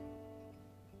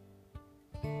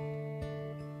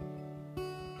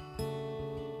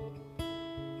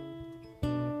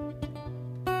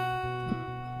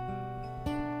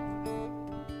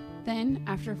Then,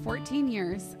 after 14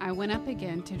 years, I went up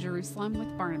again to Jerusalem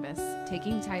with Barnabas,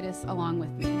 taking Titus along with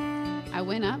me. I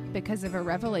went up because of a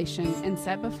revelation and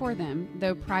set before them,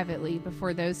 though privately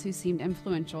before those who seemed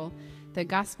influential, the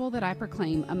gospel that I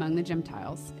proclaim among the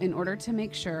Gentiles, in order to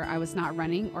make sure I was not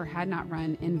running or had not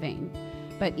run in vain.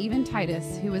 But even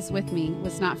Titus, who was with me,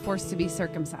 was not forced to be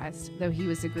circumcised, though he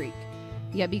was a Greek.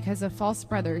 Yet because of false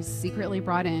brothers secretly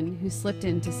brought in, who slipped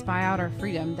in to spy out our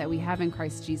freedom that we have in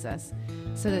Christ Jesus,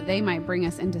 so that they might bring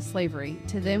us into slavery,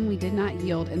 to them we did not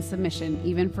yield in submission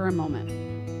even for a moment,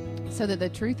 so that the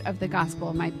truth of the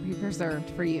gospel might be preserved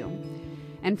for you.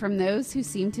 And from those who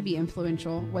seemed to be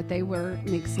influential, what they were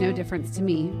makes no difference to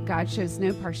me. God shows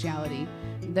no partiality.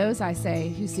 Those, I say,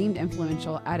 who seemed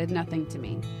influential added nothing to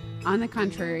me. On the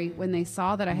contrary, when they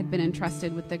saw that I had been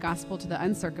entrusted with the gospel to the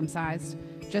uncircumcised,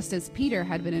 just as Peter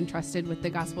had been entrusted with the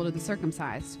gospel to the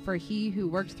circumcised, for he who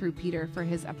worked through Peter for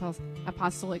his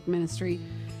apostolic ministry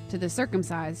to the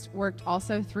circumcised worked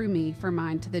also through me for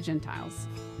mine to the Gentiles.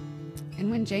 And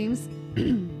when James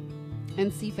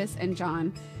and Cephas and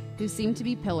John, who seemed to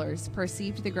be pillars,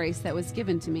 perceived the grace that was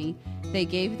given to me, they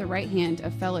gave the right hand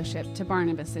of fellowship to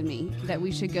Barnabas and me, that we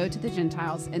should go to the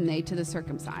Gentiles and they to the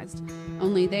circumcised.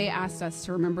 Only they asked us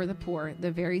to remember the poor,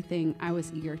 the very thing I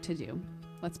was eager to do.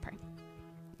 Let's pray.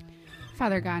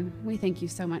 Father God, we thank you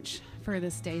so much for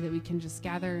this day that we can just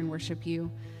gather and worship you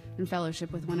and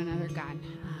fellowship with one another, God.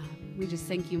 We just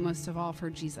thank you most of all for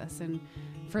Jesus and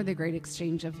for the great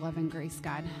exchange of love and grace,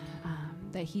 God,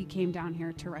 that he came down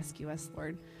here to rescue us,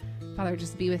 Lord. Father,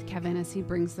 just be with Kevin as he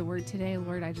brings the word today.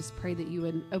 Lord, I just pray that you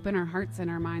would open our hearts and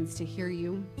our minds to hear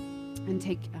you and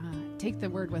take the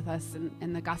word with us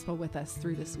and the gospel with us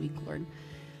through this week, Lord.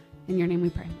 In your name we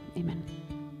pray. Amen.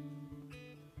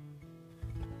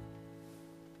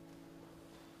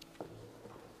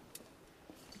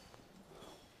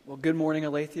 Well, good morning,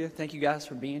 Aletheia. Thank you guys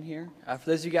for being here. For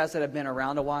those of you guys that have been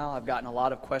around a while, I've gotten a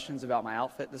lot of questions about my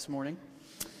outfit this morning.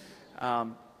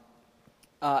 I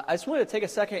just wanted to take a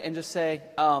second and just say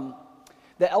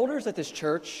the elders at this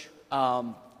church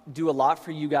do a lot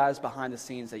for you guys behind the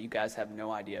scenes that you guys have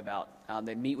no idea about.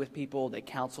 They meet with people, they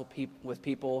counsel with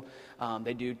people,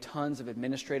 they do tons of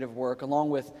administrative work along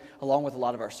with a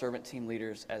lot of our servant team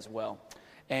leaders as well.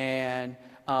 And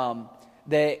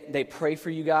they pray for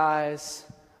you guys.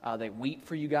 They weep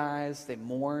for you guys. They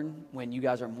mourn when you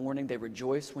guys are mourning. They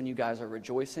rejoice when you guys are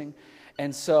rejoicing.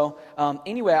 And so,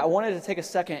 anyway, I wanted to take a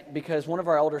second because one of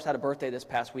our elders had a birthday this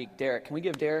past week, Derek. Can we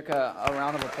give Derek a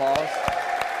round of applause?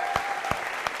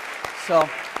 So,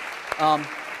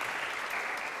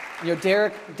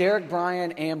 Derek,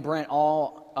 Brian, and Brent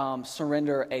all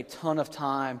surrender a ton of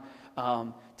time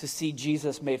to see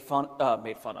Jesus made fun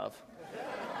of.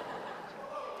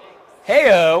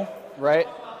 Heyo, right?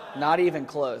 Not even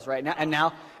close, right?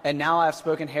 Now I've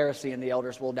spoken heresy, and the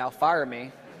elders will now fire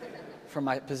me from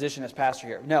my position as pastor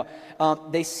here. No,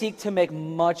 they seek to make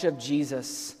much of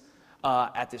Jesus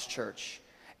at this church,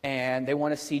 and they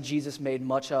want to see Jesus made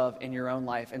much of in your own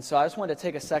life. And so I just wanted to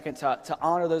take a second to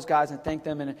honor those guys and thank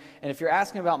them. And if you're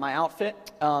asking about my outfit,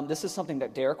 this is something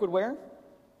that Derek would wear,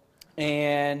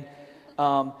 and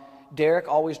Derek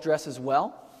always dresses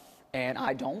well, and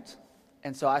I don't.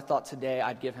 And so I thought today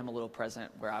I'd give him a little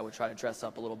present where I would try to dress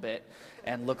up a little bit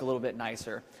and look a little bit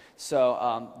nicer.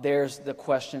 So there's the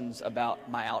questions about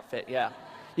my outfit. Yeah.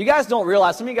 You guys don't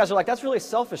realize, some of you guys are like, that's really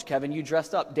selfish, Kevin. You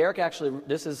dressed up. Derek actually,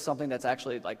 this is something that's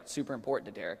actually like super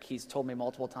important to Derek. He's told me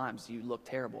multiple times, you look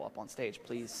terrible up on stage.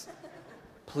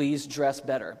 Please dress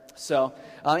better. So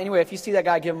anyway, if you see that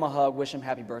guy, give him a hug, wish him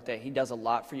happy birthday. He does a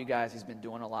lot for you guys. He's been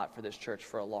doing a lot for this church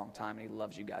for a long time, and he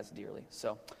loves you guys dearly.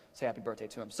 So say happy birthday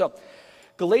to him. So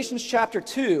Galatians chapter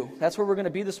 2, that's where we're going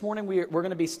to be this morning. We're going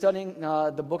to be studying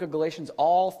the book of Galatians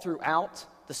all throughout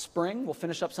the spring. We'll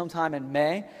finish up sometime in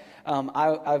May.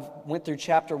 I've went through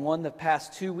chapter 1 the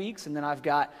past 2 weeks, and then I've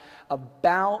got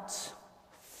about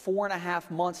 4.5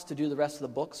 months to do the rest of the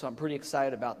book, so I'm pretty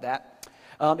excited about that.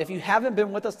 If you haven't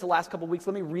been with us the last couple of weeks,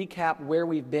 let me recap where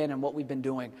we've been and what we've been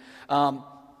doing.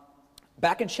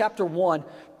 Back in chapter 1,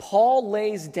 Paul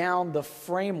lays down the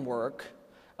framework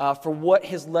for what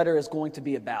his letter is going to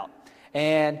be about.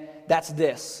 And that's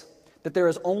this, that there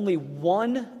is only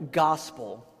one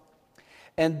gospel,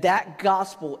 and that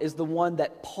gospel is the one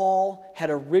that Paul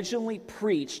had originally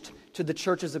preached to the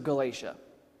churches of Galatia.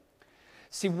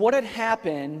 See, what had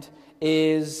happened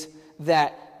is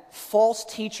that false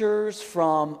teachers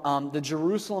from the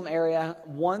Jerusalem area,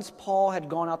 once Paul had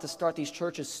gone out to start these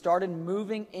churches, started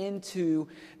moving into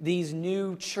these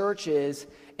new churches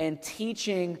and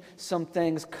teaching some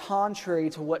things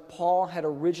contrary to what Paul had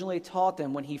originally taught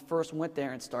them when he first went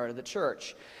there and started the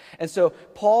church. And so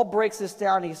Paul breaks this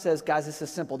down and he says, guys, this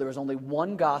is simple. There is only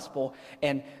one gospel,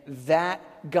 and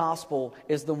that gospel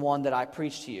is the one that I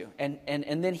preach to you. And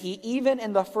then he, even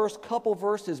in the first couple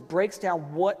verses, breaks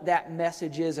down what that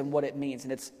message is and what it means.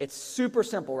 And it's super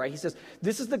simple, right? He says,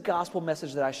 this is the gospel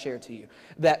message that I share to you.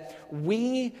 That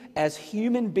we as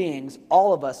human beings,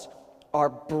 all of us, are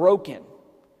broken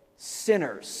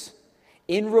sinners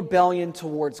in rebellion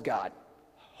towards God,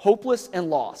 hopeless and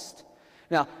lost.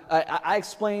 Now, I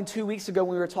explained 2 weeks ago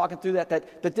when we were talking through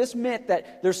that this meant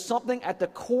that there's something at the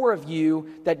core of you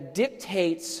that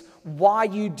dictates why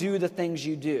you do the things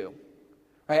you do.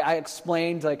 Right? I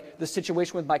explained like the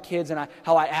situation with my kids and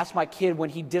how I ask my kid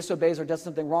when he disobeys or does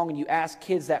something wrong, and you ask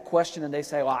kids that question and they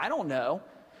say, well, I don't know.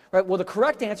 Right? Well, the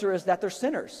correct answer is that they're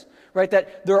sinners. Right,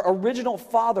 that their original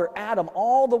father, Adam,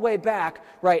 all the way back,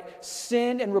 right,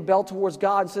 sinned and rebelled towards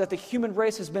God, so that the human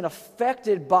race has been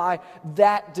affected by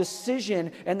that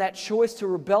decision and that choice to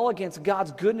rebel against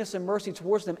God's goodness and mercy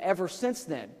towards them ever since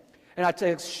then. And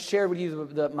I shared with you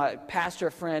my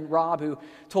pastor friend, Rob, who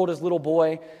told his little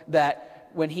boy that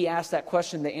when he asked that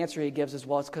question, the answer he gives is,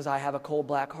 well, it's because I have a cold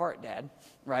black heart, Dad.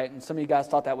 Right? And some of you guys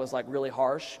thought that was like really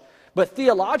harsh. But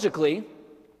theologically,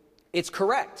 it's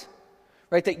correct.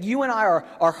 Right, that you and I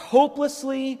are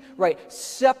hopelessly, right,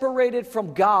 separated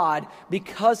from God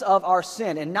because of our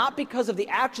sin. And not because of the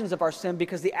actions of our sin,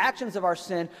 because the actions of our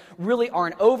sin really are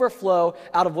an overflow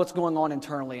out of what's going on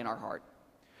internally in our heart.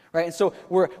 Right, and so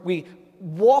we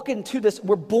walk into this,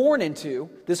 we're born into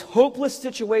this hopeless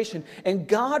situation, and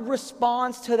God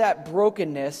responds to that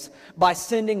brokenness by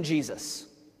sending Jesus.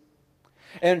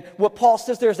 And what Paul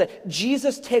says there is that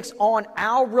Jesus takes on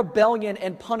our rebellion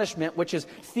and punishment, which is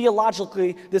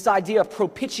theologically this idea of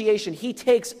propitiation. He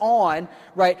takes on,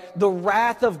 right, the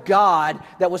wrath of God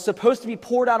that was supposed to be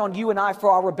poured out on you and I for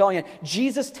our rebellion.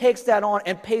 Jesus takes that on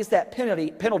and pays that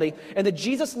penalty, and that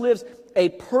Jesus lives a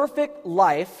perfect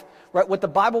life, right, what the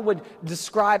Bible would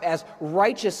describe as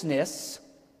righteousness,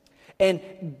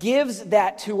 and gives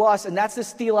that to us, and that's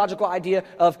this theological idea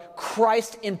of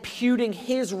Christ imputing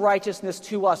his righteousness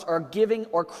to us, or giving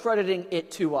or crediting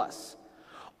it to us.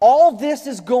 All this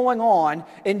is going on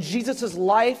in Jesus'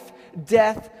 life,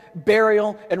 death,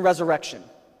 burial, and resurrection.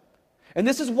 And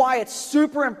this is why it's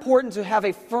super important to have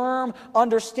a firm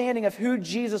understanding of who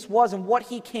Jesus was and what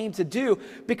he came to do,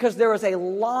 because there is a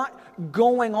lot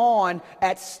going on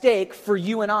at stake for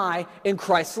you and I in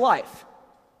Christ's life.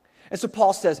 And so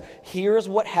Paul says, here's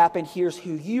what happened, here's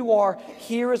who you are,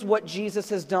 here is what Jesus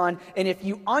has done. And if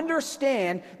you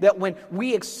understand that when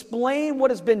we explain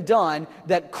what has been done,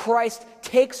 that Christ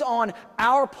takes on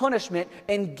our punishment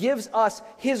and gives us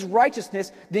his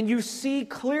righteousness, then you see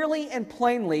clearly and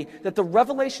plainly that the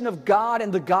revelation of God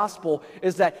and the gospel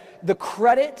is that the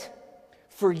credit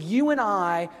for you and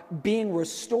I being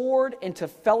restored into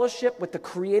fellowship with the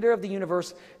creator of the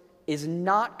universe is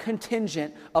not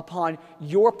contingent upon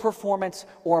your performance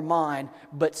or mine,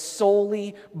 but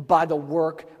solely by the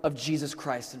work of Jesus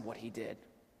Christ and what he did.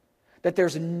 That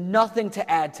there's nothing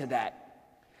to add to that.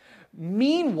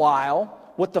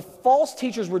 Meanwhile, what the false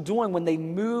teachers were doing when they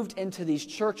moved into these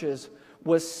churches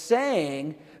was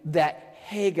saying that,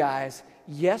 hey guys,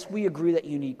 yes, we agree that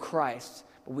you need Christ,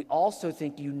 but we also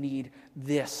think you need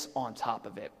this on top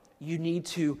of it. You need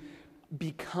to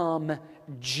become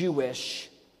Jewish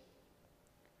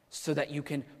so that you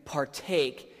can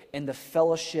partake in the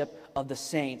fellowship of the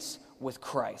saints with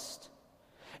Christ.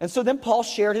 And so then Paul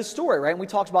shared his story, right? And we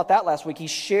talked about that last week. He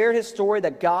shared his story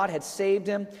that God had saved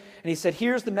him. And he said,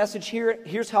 here's the message,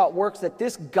 here's how it works, that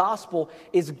this gospel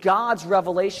is God's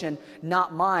revelation,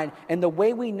 not mine. And the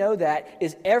way we know that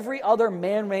is every other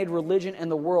man-made religion in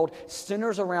the world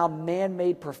centers around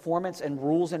man-made performance and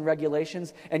rules and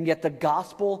regulations. And yet the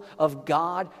gospel of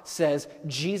God says,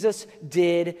 Jesus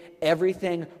did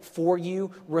everything for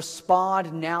you.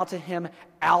 Respond now to him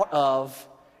out of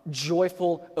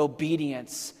joyful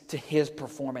obedience to his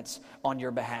performance on your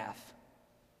behalf.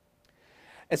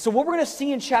 And so what we're going to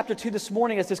see in chapter 2 this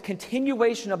morning is this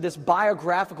continuation of this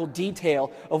biographical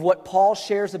detail of what Paul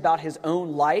shares about his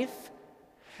own life.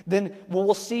 Then what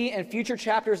we'll see in future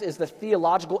chapters is the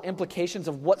theological implications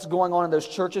of what's going on in those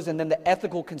churches, and then the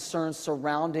ethical concerns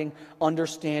surrounding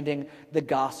understanding the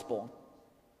gospel.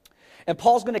 And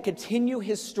Paul's going to continue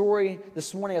his story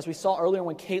this morning, as we saw earlier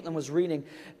when Caitlin was reading,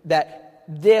 that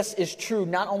this is true.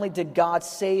 Not only did God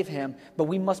save him, but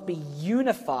we must be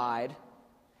unified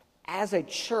as a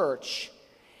church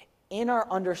in our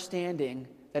understanding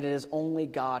that it is only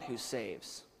God who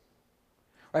saves.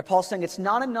 Right, Paul's saying it's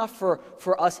not enough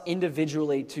for us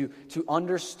individually to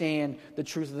understand the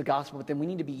truth of the gospel, but then we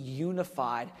need to be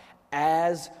unified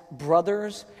as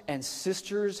brothers and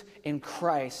sisters in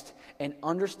Christ and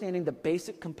understanding the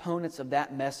basic components of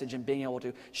that message and being able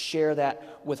to share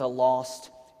that with a lost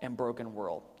and broken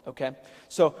world. Okay?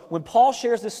 So when Paul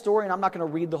shares this story, and I'm not going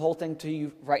to read the whole thing to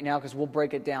you right now because we'll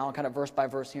break it down kind of verse by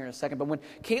verse here in a second, but when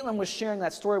Caitlin was sharing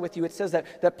that story with you, it says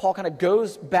that Paul kind of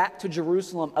goes back to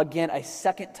Jerusalem again a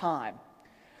second time,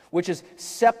 which is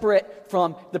separate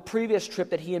from the previous trip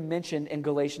that he had mentioned in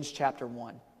Galatians chapter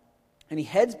 1. And he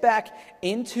heads back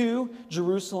into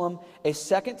Jerusalem a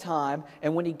second time,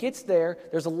 and when he gets there,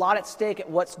 there's a lot at stake at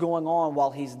what's going on while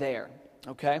he's there.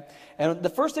 Okay? And the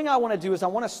first thing I want to do is I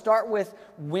want to start with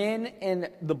when in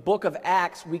the book of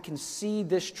Acts we can see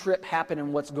this trip happen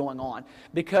and what's going on.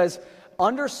 Because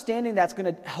understanding that's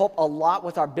going to help a lot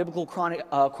with our biblical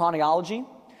chronology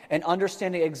and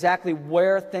understanding exactly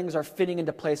where things are fitting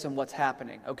into place and what's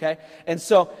happening. Okay? And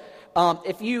so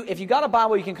if you got a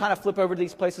Bible, you can kind of flip over to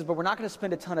these places, but we're not going to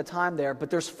spend a ton of time there. But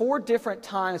there's 4 different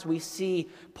times we see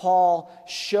Paul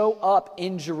show up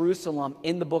in Jerusalem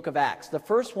in the book of Acts. The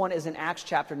first one is in Acts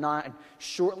chapter 9,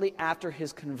 shortly after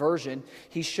his conversion.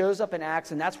 He shows up in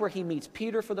Acts, and that's where he meets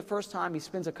Peter for the first time. He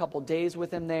spends a couple days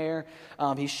with him there.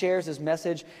 He shares his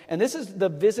message. And this is the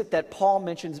visit that Paul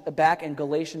mentions back in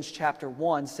Galatians chapter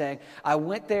 1, saying, I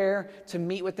went there to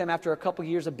meet with them after a couple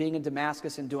years of being in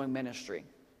Damascus and doing ministry.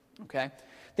 Okay.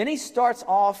 Then he starts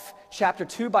off chapter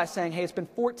 2 by saying, hey, it's been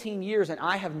 14 years and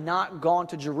I have not gone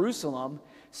to Jerusalem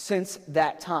since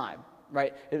that time,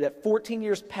 right? That 14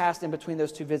 years passed in between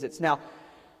those 2 visits. Now,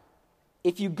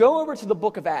 if you go over to the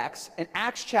book of Acts, in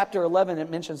Acts chapter 11,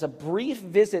 it mentions a brief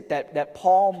visit that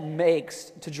Paul makes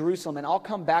to Jerusalem, and I'll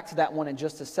come back to that one in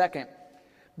just a second.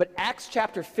 But Acts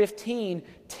chapter 15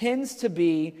 tends to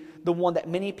be the one that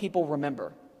many people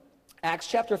remember. Acts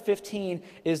chapter 15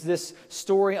 is this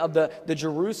story of the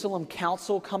Jerusalem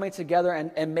council coming together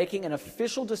and making an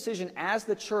official decision as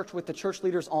the church with the church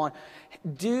leaders on,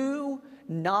 do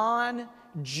non-Jewish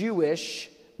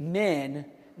men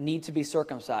need to be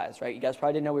circumcised, right? You guys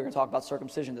probably didn't know we were going to talk about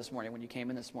circumcision this morning when you came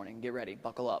in this morning. Get ready,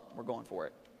 buckle up, we're going for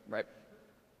it, right?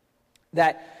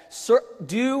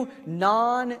 Do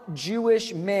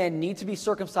non-Jewish men need to be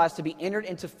circumcised to be entered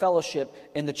into fellowship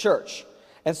in the church?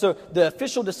 And so the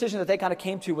official decision that they kind of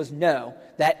came to was no.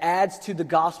 That adds to the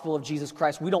gospel of Jesus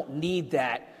Christ. We don't need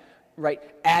that, right,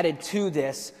 added to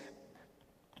this.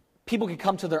 People can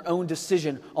come to their own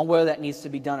decision on whether that needs to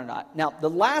be done or not. Now, the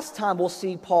last time we'll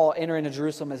see Paul enter into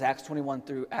Jerusalem is Acts 21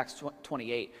 through Acts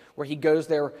 28, where he goes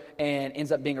there and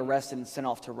ends up being arrested and sent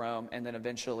off to Rome, and then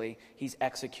eventually he's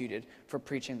executed for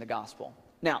preaching the gospel.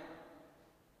 Now,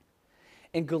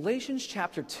 in Galatians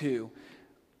chapter 2,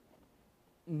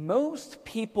 most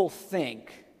people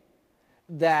think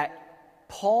that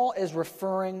Paul is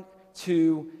referring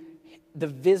to the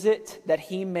visit that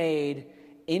he made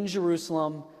in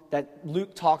Jerusalem that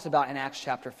Luke talks about in Acts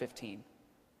chapter 15.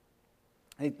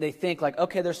 They think like,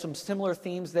 okay, there's some similar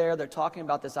themes there. They're talking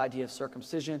about this idea of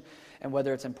circumcision and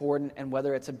whether it's important and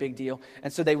whether it's a big deal.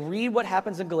 And so they read what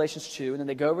happens in Galatians 2, and then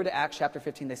they go over to Acts chapter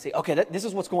 15. They say, okay, this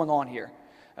is what's going on here.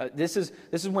 This is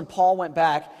when Paul went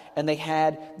back and they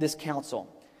had this council.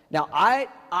 Now,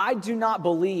 I do not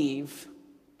believe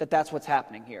that that's what's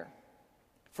happening here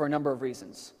for a number of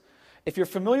reasons. If you're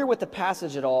familiar with the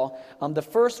passage at all, the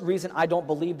first reason I don't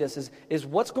believe this is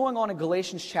what's going on in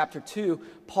Galatians chapter 2.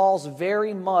 Paul's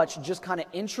very much just kind of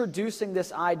introducing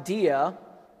this idea,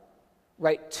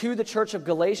 right, to the church of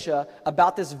Galatia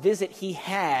about this visit he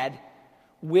had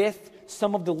with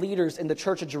some of the leaders in the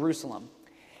church of Jerusalem.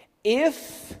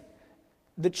 If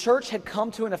the church had come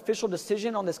to an official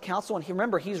decision on this council, and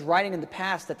remember, he's writing in the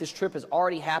past that this trip has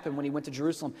already happened when he went to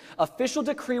Jerusalem. Official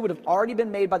decree would have already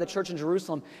been made by the church in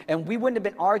Jerusalem, and we wouldn't have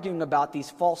been arguing about these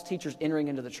false teachers entering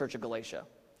into the church of Galatia.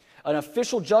 An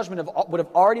official judgment would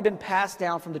have already been passed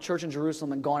down from the church in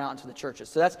Jerusalem and gone out into the churches.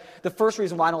 So that's the first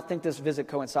reason why I don't think this visit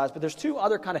coincides. But there's 2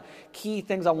 other kind of key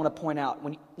things I want to point out.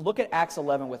 When you look at Acts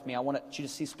 11 with me, I want you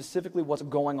to see specifically what's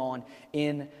going on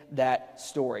in that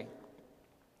story.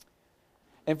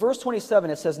 In verse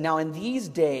 27, it says, now in these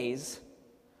days,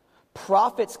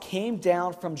 prophets came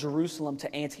down from Jerusalem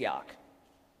to Antioch.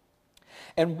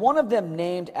 And one of them,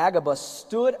 named Agabus,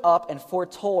 stood up and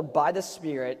foretold by the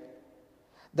Spirit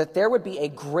that there would be a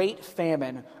great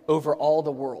famine over all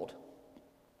the world.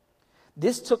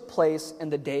 This took place in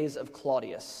the days of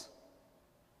Claudius.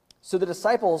 So the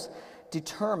disciples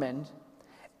determined,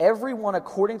 everyone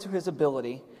according to his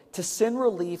ability, to send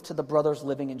relief to the brothers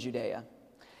living in Judea.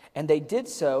 And they did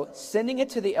so, sending it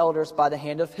to the elders by the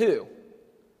hand of who?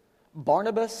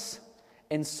 Barnabas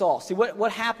and Saul. See,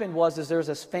 what happened was there was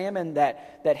this famine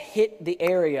that hit the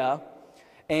area,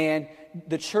 and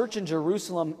the church in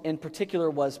Jerusalem in particular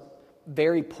was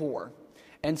very poor.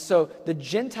 And so the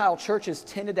Gentile churches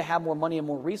tended to have more money and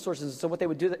more resources. So what they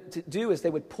would do is they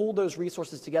would pool those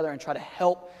resources together and try to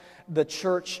help the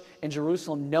church in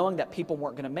Jerusalem, knowing that people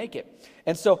weren't going to make it.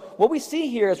 And so what we see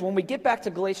here is when we get back to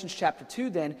Galatians chapter 2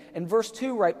 then, in verse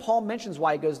 2, right, Paul mentions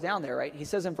why he goes down there, right? He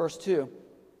says in verse 2,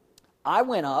 I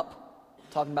went up,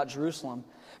 talking about Jerusalem,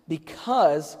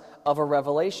 because of a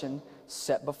revelation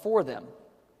set before them.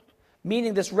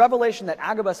 Meaning this revelation that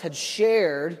Agabus had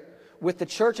shared with the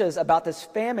churches about this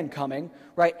famine coming,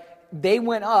 right? They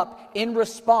went up in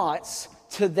response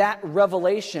to that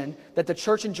revelation that the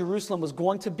church in Jerusalem was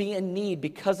going to be in need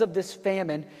because of this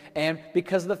famine and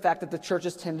because of the fact that the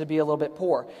churches tend to be a little bit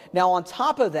poor. Now, on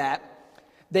top of that,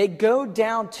 they go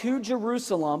down to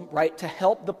Jerusalem, right, to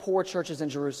help the poor churches in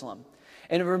Jerusalem.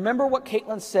 And remember what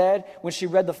Caitlin said when she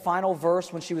read the final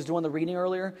verse when she was doing the reading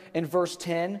earlier in verse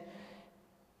 10?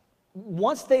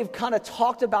 Once they've kind of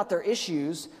talked about their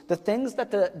issues, the things that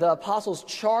the apostles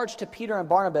charged to Peter and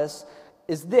Barnabas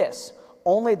is this: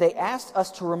 only they asked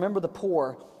us to remember the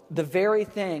poor, the very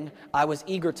thing I was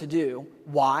eager to do.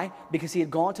 Why? Because he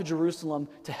had gone to Jerusalem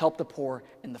to help the poor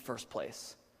in the first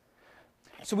place.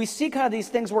 So we see kind of these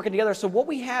things working together. So what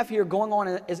we have here going on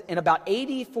is in about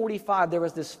AD 45, there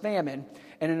was this famine.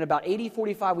 And in about AD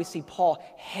 45, we see Paul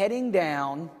heading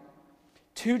down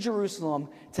to Jerusalem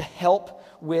to help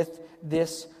with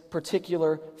this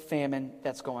particular famine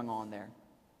that's going on there.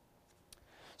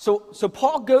 So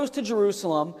Paul goes to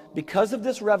Jerusalem because of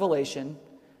this revelation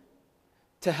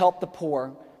to help the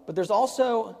poor. But there's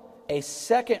also a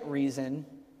second reason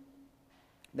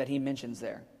that he mentions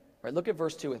there. Right, look at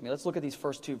verse 2 with me. Let's look at these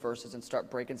first two verses and start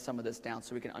breaking some of this down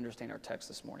so we can understand our text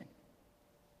this morning.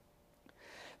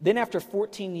 Then after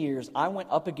 14 years, I went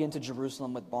up again to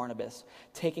Jerusalem with Barnabas,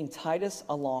 taking Titus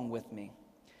along with me.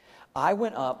 I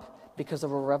went up because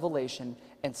of a revelation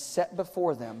and set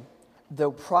before them,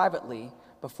 though privately,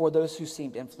 before those who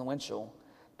seemed influential,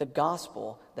 the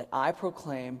gospel that I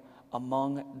proclaim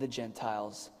among the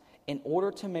Gentiles, in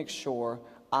order to make sure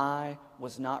I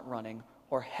was not running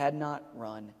or had not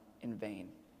run in vain.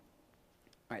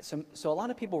 All right, so a lot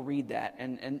of people read that,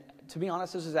 and to be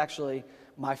honest, this is actually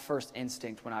my first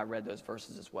instinct when I read those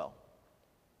verses as well.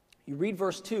 You read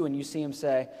verse 2 and you see him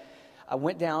say, I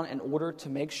went down in order to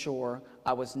make sure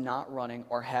I was not running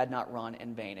or had not run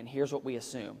in vain. And here's what we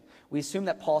assume. We assume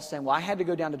that Paul's saying, well, I had to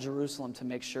go down to Jerusalem to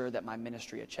make sure that my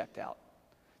ministry had checked out,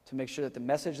 to make sure that the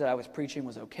message that I was preaching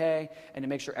was okay, and to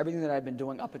make sure everything that I'd been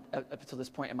doing up until this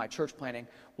point in my church planting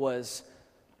was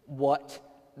what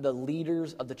the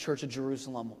leaders of the church of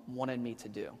Jerusalem wanted me to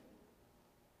do.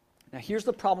 Now, here's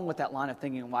the problem with that line of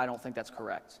thinking and why I don't think that's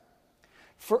correct.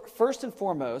 First and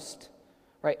foremost,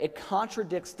 right, it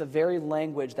contradicts the very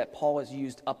language that Paul has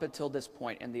used up until this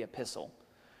point in the epistle,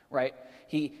 right?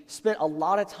 He spent a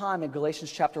lot of time in Galatians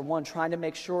chapter 1 trying to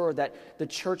make sure that the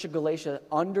church of Galatia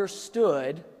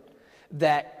understood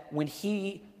that when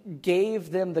he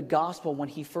gave them the gospel, when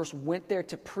he first went there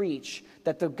to preach,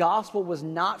 that the gospel was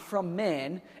not from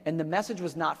men, and the message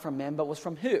was not from men, but was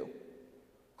from who?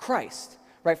 Christ,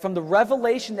 right? From the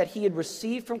revelation that he had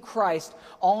received from Christ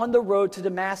on the road to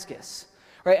Damascus,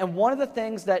 right? And one of the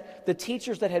things that the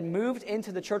teachers that had moved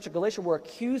into the church of Galatia were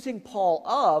accusing Paul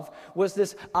of was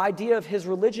this idea of his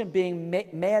religion being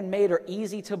man-made or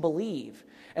easy to believe.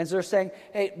 And so they're saying,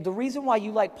 hey, the reason why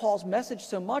you like Paul's message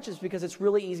so much is because it's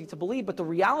really easy to believe. But the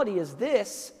reality is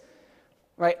this,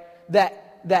 right,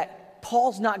 that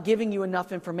Paul's not giving you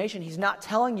enough information. He's not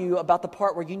telling you about the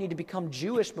part where you need to become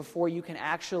Jewish before you can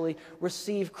actually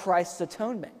receive Christ's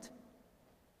atonement.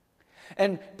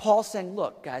 And Paul's saying,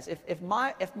 look, guys, if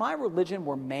my religion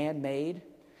were man-made,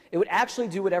 it would actually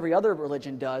do what every other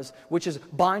religion does, which is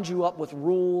bind you up with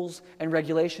rules and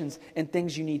regulations and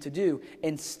things you need to do.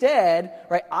 Instead,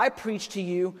 right, I preach to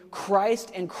you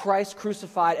Christ and Christ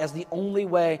crucified as the only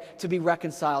way to be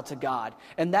reconciled to God.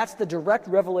 And that's the direct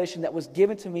revelation that was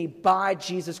given to me by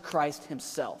Jesus Christ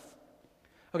himself.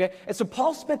 Okay? And so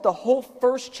Paul spent the whole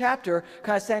first chapter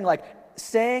kind of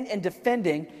saying and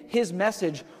defending his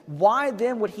message. Why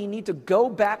then would he need to go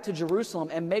back to Jerusalem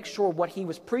and make sure what he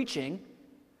was preaching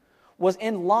was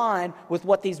in line with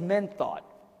what these men thought?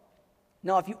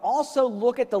 Now, if you also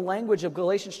look at the language of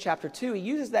Galatians chapter 2, he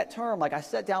uses that term, like I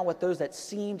sat down with those that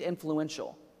seemed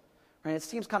influential. Right? It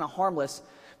seems kind of harmless,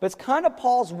 but it's kind of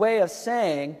Paul's way of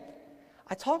saying,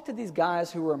 I talked to these guys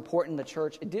who were important in the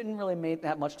church. It didn't really mean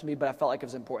that much to me, but I felt like it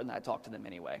was important that I talked to them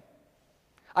anyway.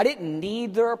 I didn't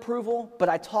need their approval, but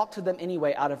I talked to them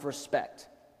anyway out of respect.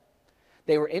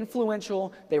 They were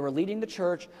influential. They were leading the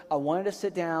church. I wanted to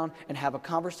sit down and have a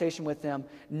conversation with them,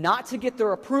 not to get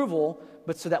their approval,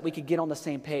 but so that we could get on the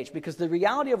same page. Because the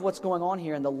reality of what's going on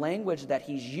here and the language that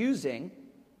he's using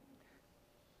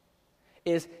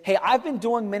is, hey, I've been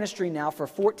doing ministry now for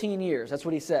 14 years. That's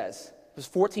what he says. It was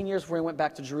 14 years before he went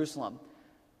back to Jerusalem.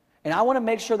 And I want to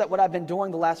make sure that what I've been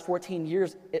doing the last 14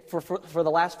 years, for the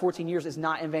last 14 years is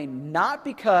not in vain. Not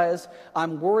because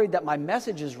I'm worried that my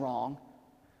message is wrong,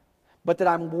 but that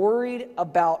I'm worried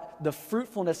about the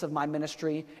fruitfulness of my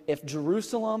ministry if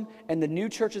Jerusalem and the new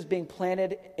churches being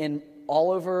planted in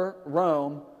all over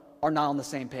Rome are not on the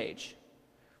same page.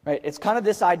 Right? It's kind of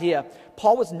this idea.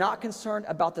 Paul was not concerned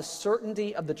about the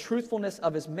certainty of the truthfulness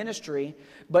of his ministry,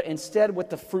 but instead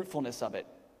with the fruitfulness of it.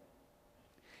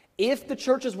 If the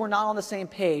churches were not on the same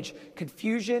page,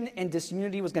 confusion and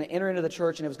disunity was going to enter into the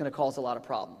church, and it was going to cause a lot of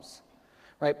problems.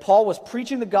 Right? Paul was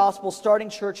preaching the gospel, starting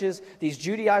churches. These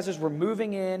Judaizers were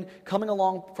moving in, coming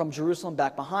along from Jerusalem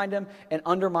back behind him, and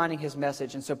undermining his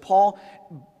message. And so Paul,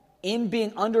 in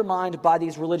being undermined by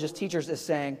these religious teachers, is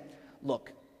saying,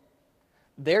 look,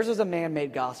 theirs is a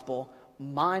man-made gospel,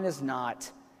 mine is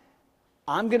not.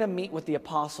 I'm going to meet with the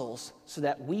apostles so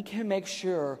that we can make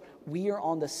sure we are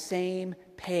on the same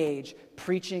page,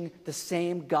 preaching the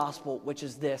same gospel, which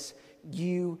is this: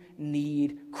 you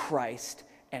need Christ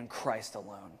and Christ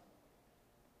alone.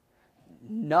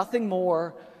 Nothing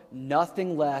more,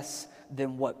 nothing less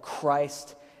than what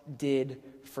Christ did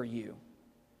for you.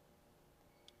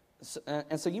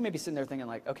 So you may be sitting there thinking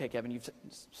like, okay, Kevin, you've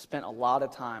spent a lot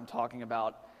of time talking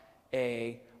about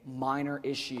a minor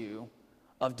issue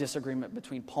of disagreement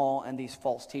between Paul and these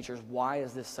false teachers. Why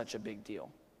is this such a big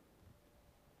deal?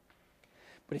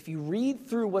 But if you read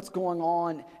through what's going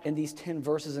on in these 10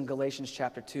 verses in Galatians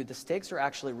chapter 2, the stakes are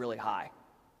actually really high.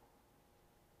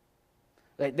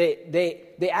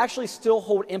 They actually still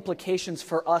hold implications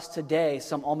for us today,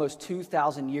 some almost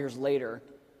 2,000 years later,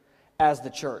 as the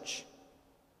church.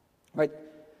 Right?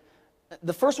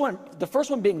 The first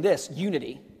one being this: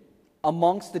 unity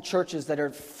amongst the churches that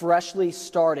are freshly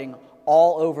starting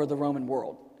all over the Roman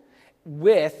world,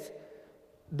 with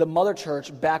the mother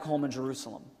church back home in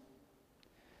Jerusalem.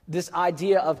 This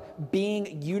idea of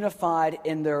being unified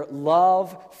in their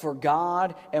love for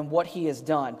God and what he has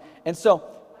done. And so,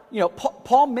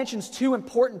 Paul mentions two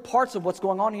important parts of what's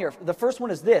going on here. The first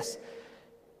one is this: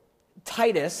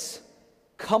 Titus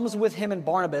comes with him and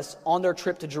Barnabas on their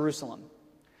trip to Jerusalem.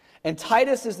 And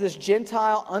Titus is this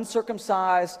Gentile,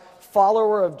 uncircumcised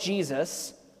follower of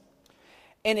Jesus.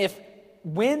 And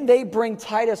when they bring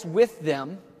Titus with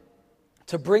them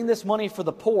to bring this money for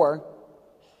the poor,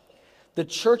 the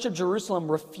church of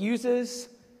Jerusalem refuses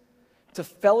to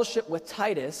fellowship with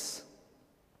Titus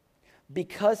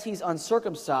because he's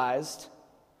uncircumcised.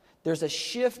 There's a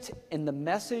shift in the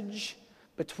message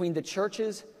between the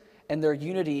churches and their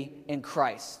unity in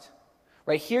Christ.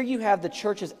 Right here you have the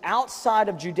churches outside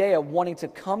of Judea wanting to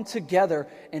come together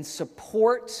and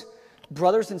support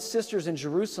brothers and sisters in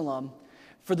Jerusalem.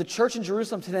 For the church in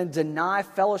Jerusalem to then deny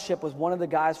fellowship with one of the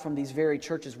guys from these very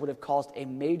churches would have caused a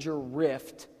major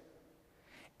rift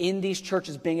in these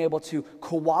churches being able to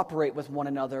cooperate with one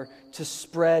another to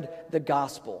spread the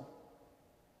gospel.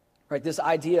 Right? This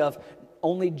idea of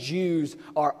only Jews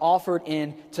are offered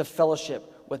in to fellowship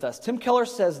with us. Tim Keller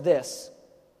says this,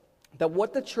 that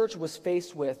what the church was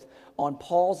faced with on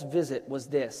Paul's visit was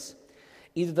this: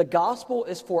 either the gospel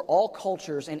is for all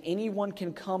cultures and anyone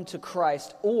can come to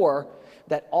Christ, or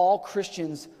that all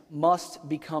Christians must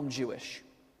become Jewish.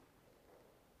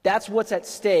 That's what's at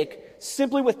stake,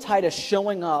 simply with Titus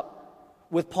showing up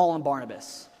with Paul and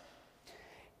Barnabas.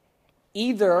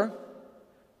 Either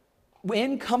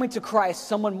when coming to Christ,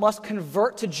 someone must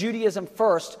convert to Judaism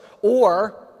first,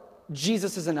 or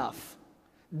Jesus is enough.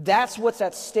 That's what's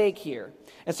at stake here.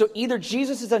 And so either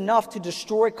Jesus is enough to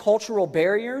destroy cultural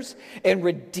barriers and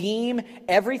redeem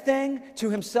everything to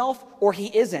himself, or he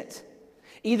isn't.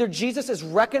 Either Jesus is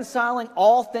reconciling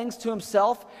all things to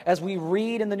himself, as we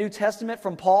read in the New Testament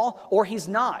from Paul, or he's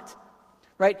not.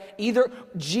 Right? Either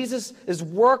Jesus'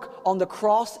 work on the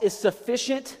cross is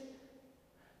sufficient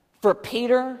for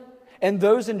Peter and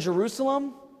those in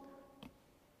Jerusalem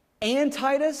and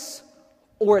Titus,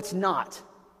 or it's not.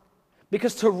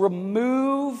 Because to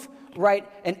remove, right,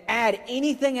 and add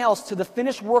anything else to the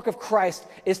finished work of Christ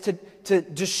is to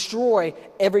destroy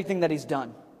everything that he's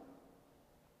done.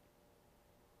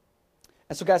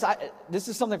 And so, guys, this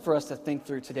is something for us to think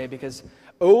through today, because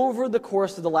over the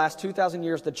course of the last 2,000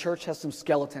 years, the church has some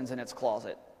skeletons in its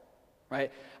closet,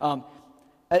 right?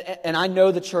 And I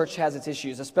know the church has its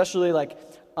issues, especially like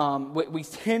we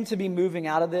tend to be moving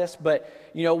out of this, but,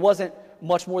 it wasn't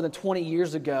much more than 20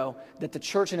 years ago that the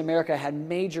church in America had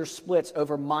major splits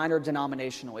over minor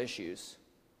denominational issues.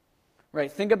 Right,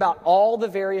 think about all the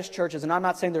various churches, and I'm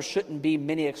not saying there shouldn't be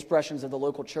many expressions of the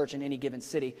local church in any given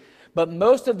city, but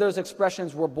most of those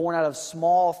expressions were born out of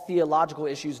small theological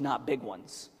issues, not big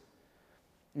ones.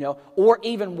 Or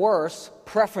even worse,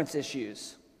 preference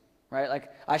issues. Right,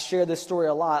 like I share this story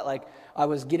a lot. Like I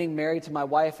was getting married to my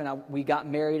wife, and we got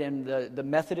married in the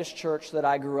Methodist church that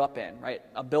I grew up in. Right,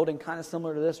 a building kind of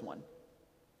similar to this one,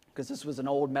 because this was an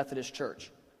old Methodist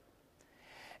church.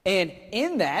 And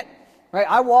in that, right,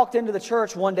 I walked into the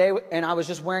church one day and I was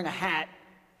just wearing a hat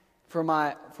for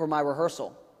my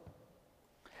rehearsal.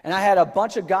 And I had a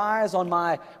bunch of guys in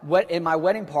my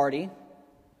wedding party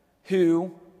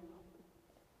who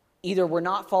either were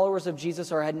not followers of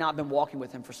Jesus or had not been walking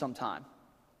with him for some time.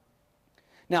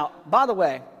 Now, by the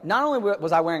way, not only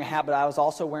was I wearing a hat, but I was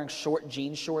also wearing short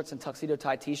jean shorts and tuxedo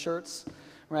tie t-shirts,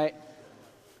 right?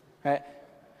 Right?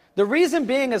 The reason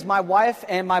being is my wife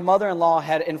and my mother-in-law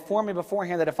had informed me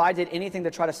beforehand that if I did anything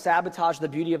to try to sabotage the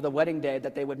beauty of the wedding day,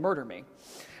 that they would murder me.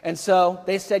 And so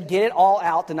they said, get it all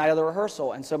out the night of the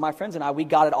rehearsal. And so my friends and I, we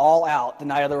got it all out the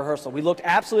night of the rehearsal. We looked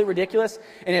absolutely ridiculous.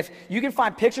 And if you can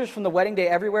find pictures from the wedding day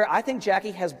everywhere, I think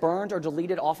Jackie has burned or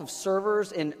deleted off of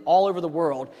servers all over the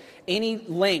world any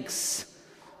links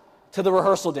to the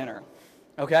rehearsal dinner.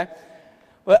 Okay?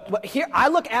 But here, I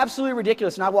look absolutely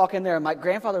ridiculous, and I walk in there, and my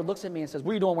grandfather looks at me and says,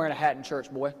 what are you doing wearing a hat in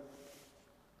church, boy?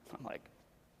 I'm like,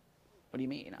 what do you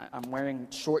mean? I'm wearing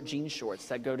short jean shorts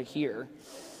that go to here,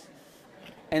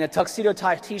 and a tuxedo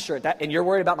tie t-shirt, and you're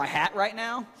worried about my hat right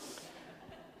now?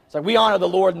 It's like, we honor the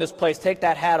Lord in this place. Take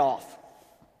that hat off.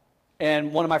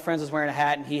 And one of my friends was wearing a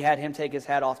hat, and he had him take his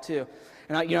hat off too.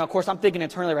 And, of course, I'm thinking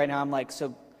internally right now, I'm like,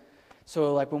 So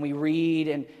like when we read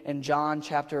in John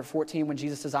chapter 14, when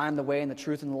Jesus says, I am the way and the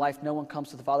truth and the life, no one comes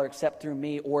to the Father except through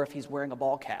me, or if he's wearing a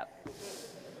ball cap.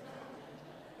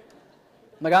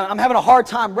 Like, I'm having a hard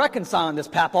time reconciling this,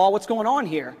 Papaw. What's going on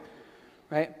here?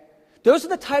 Right? Those are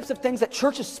the types of things that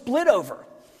churches split over.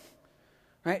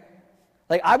 Right?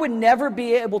 Like, I would never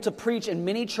be able to preach in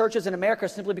many churches in America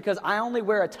simply because I only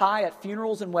wear a tie at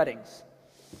funerals and weddings.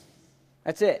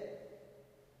 That's it.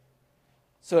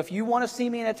 So if you want to see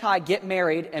me in a tie, get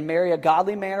married and marry a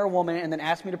godly man or woman and then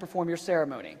ask me to perform your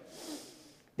ceremony.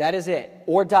 That is it.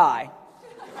 Or die.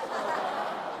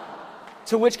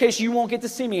 To which case you won't get to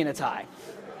see me in a tie.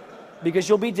 Because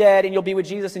you'll be dead and you'll be with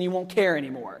Jesus and you won't care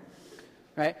anymore.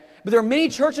 Right? But there are many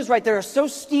churches, right, that are so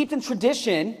steeped in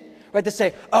tradition, right, that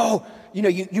say, oh,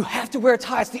 you have to wear a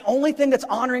tie. It's the only thing that's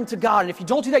honoring to God. And if you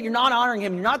don't do that, you're not honoring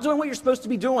him. You're not doing what you're supposed to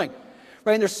be doing.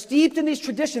 Right, and they're steeped in these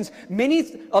traditions,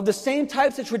 many of the same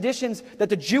types of traditions that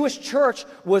the Jewish church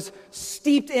was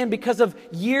steeped in because of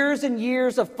years and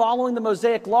years of following the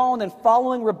Mosaic law and then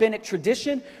following rabbinic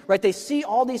tradition. Right, they see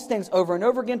all these things over and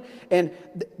over again, and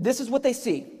this is what they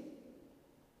see.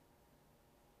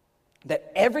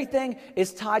 That everything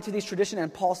is tied to these traditions,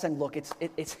 and Paul's saying, look,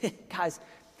 it's guys,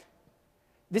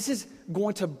 this is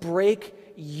going to break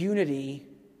unity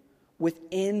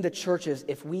within the churches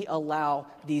if we allow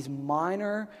these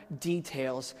minor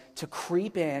details to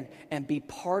creep in and be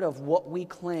part of what we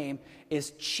claim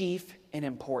is chief in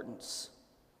importance.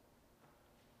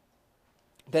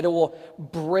 That it will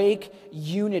break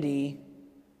unity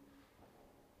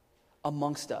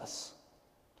amongst us.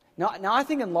 Now I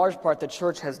think in large part the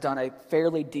church has done a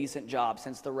fairly decent job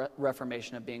since the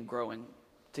Reformation of growing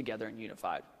together and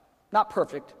unified. Not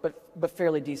perfect, but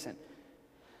fairly decent.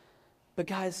 But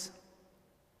guys,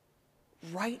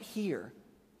 right here,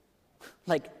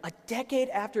 like a decade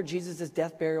after Jesus'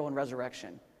 death, burial, and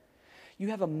resurrection, you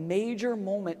have a major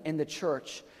moment in the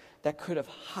church that could have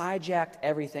hijacked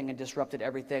everything and disrupted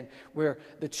everything, where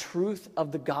the truth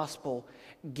of the gospel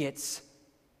gets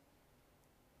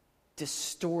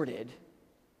distorted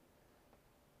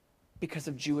because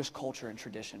of Jewish culture and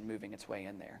tradition moving its way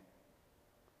in there.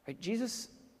 Right? Jesus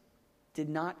did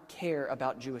not care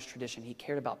about Jewish tradition. He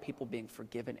cared about people being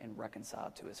forgiven and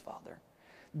reconciled to his Father.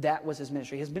 That was his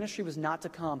ministry. His ministry was not to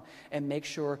come and make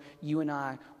sure you and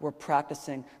I were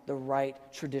practicing the right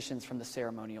traditions from the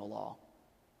ceremonial law.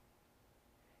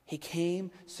 He came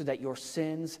so that your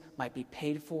sins might be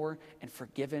paid for and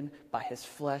forgiven by his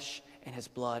flesh and his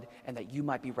blood, and that you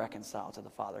might be reconciled to the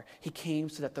Father. He came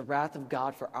so that the wrath of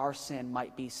God for our sin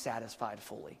might be satisfied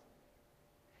fully.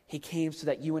 He came so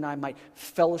that you and I might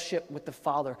fellowship with the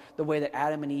Father the way that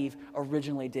Adam and Eve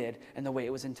originally did and the way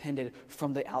it was intended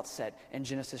from the outset in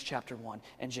Genesis chapter 1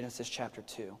 and Genesis chapter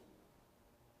 2.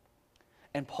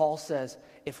 And Paul says,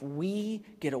 if we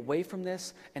get away from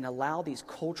this and allow these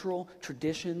cultural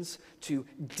traditions to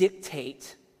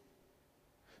dictate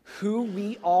who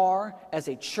we are as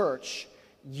a church,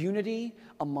 unity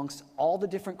amongst all the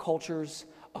different cultures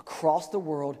across the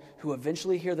world who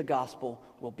eventually hear the gospel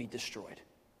will be destroyed.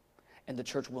 And the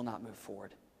church will not move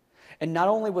forward. And not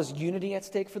only was unity at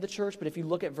stake for the church, but if you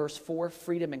look at verse 4,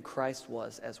 freedom in Christ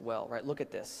was as well, right? Look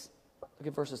at this. Look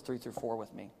at verses 3 through 4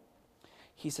 with me.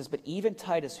 He says, but even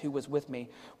Titus, who was with me,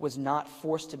 was not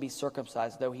forced to be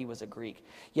circumcised, though he was a Greek.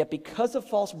 Yet because of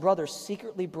false brothers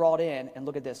secretly brought in, and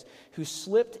look at this, who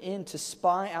slipped in to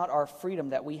spy out our freedom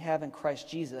that we have in Christ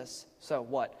Jesus. So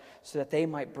what? So that they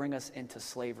might bring us into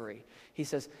slavery. He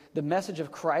says, the message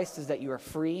of Christ is that you are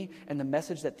free, and the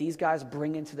message that these guys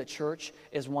bring into the church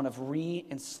is one of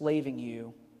re-enslaving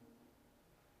you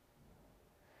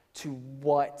to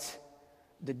what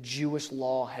the Jewish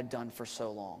law had done for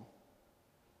so long.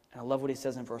 And I love what he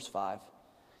says in verse 5.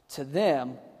 To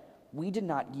them, we did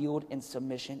not yield in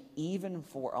submission even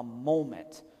for a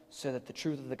moment so that the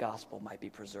truth of the gospel might be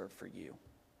preserved for you.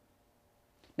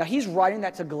 Now, he's writing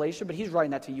that to Galatia, but he's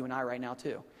writing that to you and I right now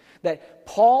too. That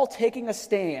Paul taking a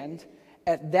stand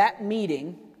at that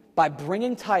meeting by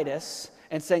bringing Titus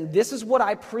and saying, this is what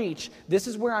I preach, this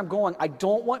is where I'm going, I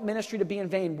don't want ministry to be in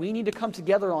vain, we need to come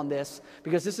together on this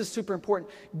because this is super important.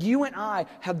 You and I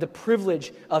have the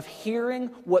privilege of hearing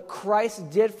what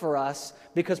Christ did for us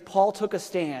because Paul took a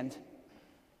stand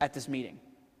at this meeting.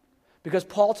 Because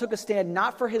Paul took a stand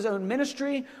not for his own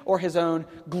ministry or his own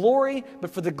glory,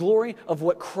 but for the glory of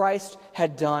what Christ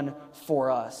had done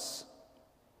for us.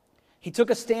 He took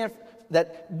a stand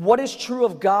that what is true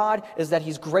of God is that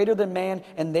he's greater than man,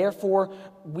 and therefore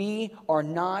we are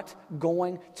not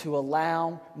going to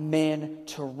allow men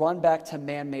to run back to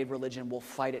man-made religion. We'll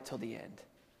fight it till the end.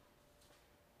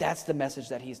 That's the message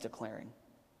that he's declaring.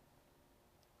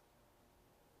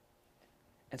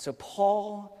 And so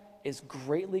Paul is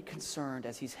greatly concerned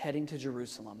as he's heading to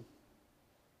Jerusalem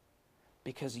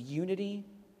because unity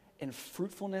and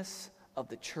fruitfulness of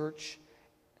the church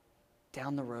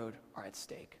down the road are at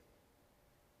stake.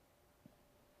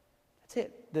 That's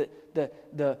it.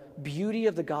 The beauty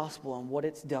of the gospel and what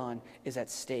it's done is at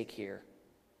stake here.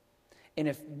 And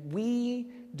if we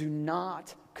do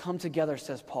not come together,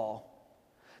 says Paul,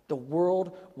 the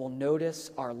world will notice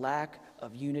our lack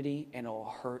of unity and it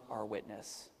will hurt our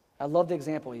witness. I love the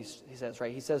example he says,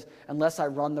 right? He says, unless I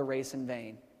run the race in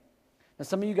vain. Now,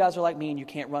 some of you guys are like me and you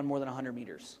can't run more than 100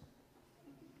 meters.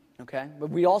 Okay? But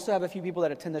we also have a few people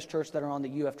that attend this church that are on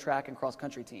the UF track and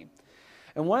cross-country team.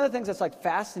 And one of the things that's like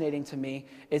fascinating to me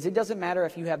is it doesn't matter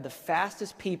if you have the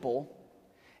fastest people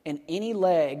in any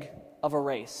leg of a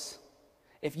race.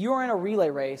 If you are in a relay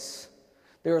race,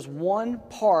 there is one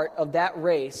part of that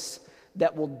race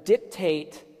that will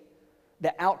dictate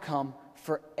the outcome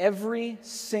for every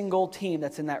single team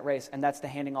that's in that race, and that's the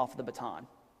handing off of the baton.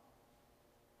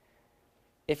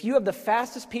 If you have the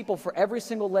fastest people for every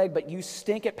single leg, but you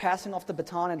stink at passing off the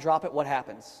baton and drop it, what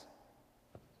happens?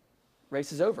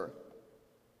 Race is over.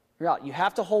 You're out. You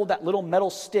have to hold that little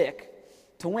metal stick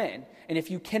to win. And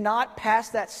if you cannot pass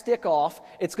that stick off,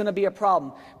 it's going to be a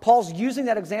problem. Paul's using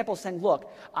that example saying,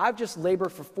 look, I've just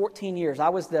labored for 14 years. I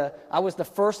was the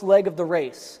first leg of the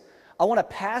race. I want to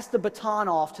pass the baton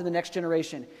off to the next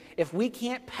generation. If we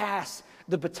can't pass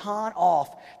the baton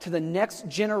off to the next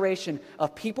generation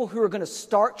of people who are going to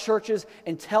start churches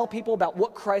and tell people about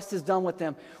what Christ has done with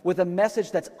them with a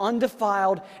message that's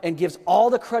undefiled and gives all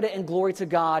the credit and glory to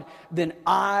God, then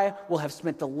I will have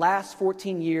spent the last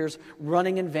 14 years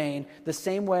running in vain, the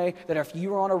same way that if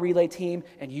you are on a relay team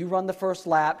and you run the first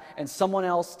lap and someone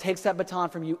else takes that baton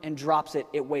from you and drops it,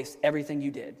 it wastes everything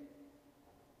you did.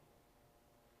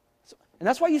 And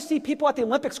that's why you see people at the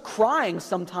Olympics crying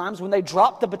sometimes when they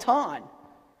drop the baton.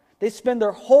 They spend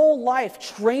their whole life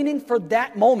training for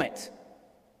that moment.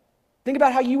 Think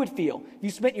about how you would feel. You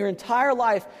spent your entire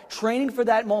life training for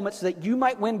that moment so that you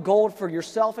might win gold for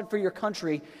yourself and for your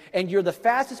country, and you're the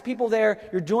fastest people there,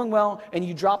 you're doing well, and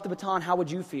you drop the baton. How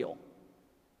would you feel?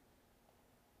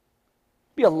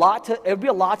 It would be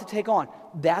a lot to take on.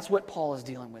 That's what Paul is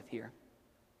dealing with here.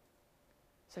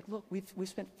 It's like, look, we've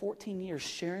spent 14 years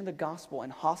sharing the gospel in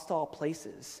hostile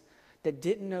places that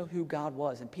didn't know who God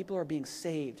was, and people are being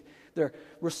saved. They're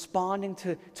responding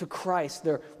to Christ.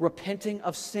 They're repenting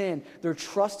of sin. They're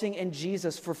trusting in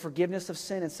Jesus for forgiveness of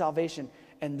sin and salvation,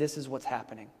 and this is what's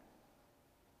happening.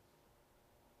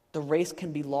 the race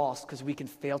can be lost because we can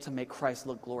fail to make Christ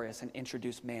look glorious and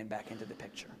introduce man back into the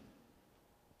picture.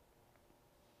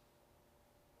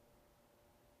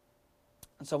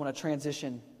 And so I want to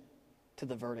transition to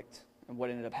the verdict and what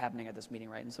ended up happening at this meeting,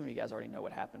 right? And some of you guys already know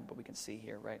what happened, but we can see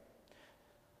here, right?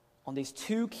 On these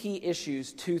two key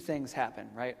issues, two things happen,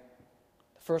 right?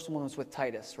 The first one was with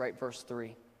Titus, right? Verse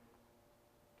 3.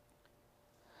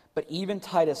 But even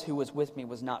Titus, who was with me,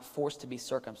 was not forced to be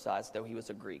circumcised, though he was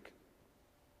a Greek.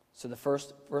 So the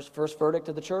first verdict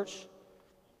of the church,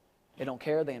 they don't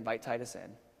care. They invite Titus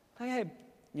in. Hey,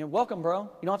 welcome, bro.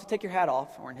 You don't have to take your hat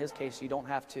off, or in his case, you don't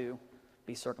have to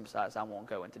be circumcised. I won't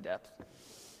go into depth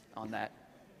on that.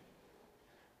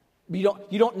 You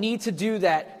don't need to do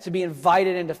that to be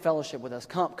invited into fellowship with us.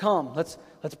 Come. Let's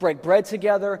break bread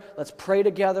together. Let's pray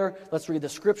together. Let's read the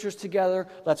scriptures together.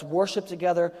 Let's worship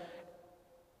together.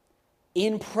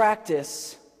 In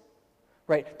practice,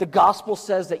 right, the gospel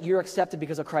says that you're accepted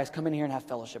because of Christ. Come in here and have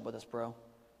fellowship with us, bro.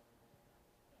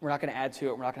 We're not going to add to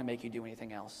it. We're not going to make you do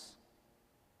anything else.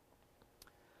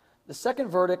 The second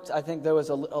verdict, I think, though, is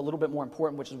a little bit more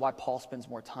important, which is why Paul spends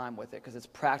more time with it, because it's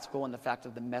practical in the fact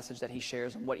of the message that he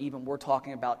shares and what even we're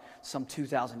talking about some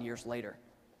 2,000 years later.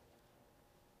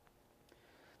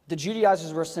 The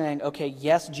Judaizers were saying, okay,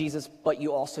 yes, Jesus, but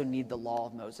you also need the law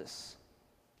of Moses.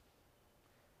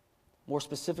 More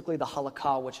specifically, the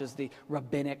halakha, which is the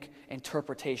rabbinic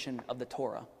interpretation of the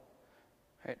Torah.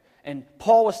 Right? And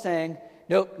Paul was saying,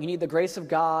 nope, you need the grace of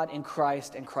God in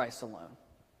Christ and Christ alone.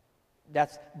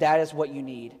 That is what you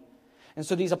need. And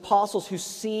so these apostles who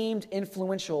seemed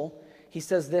influential, he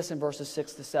says this in verses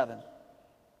 6 to 7.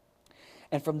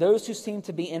 And from those who seemed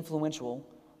to be influential,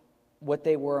 what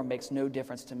they were makes no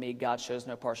difference to me. God shows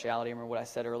no partiality. Remember what I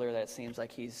said earlier, that it seems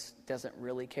like he doesn't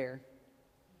really care?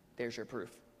 There's your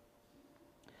proof.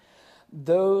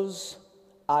 Those,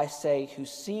 I say, who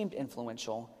seemed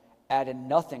influential added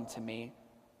nothing to me.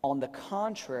 On the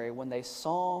contrary, when they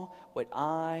saw what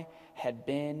I had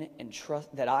been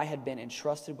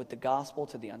entrusted with the gospel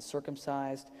to the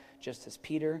uncircumcised, just as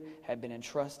Peter had been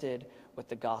entrusted with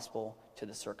the gospel to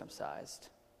the circumcised.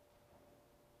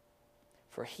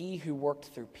 For he who worked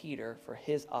through Peter for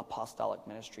his apostolic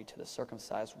ministry to the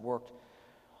circumcised worked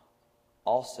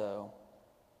also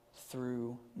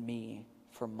through me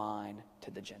for mine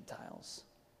to the Gentiles.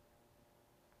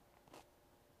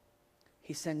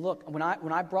 He's saying, look, when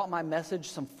I brought my message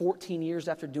some 14 years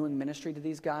after doing ministry to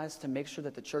these guys to make sure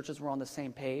that the churches were on the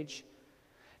same page,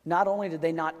 not only did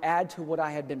they not add to what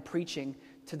I had been preaching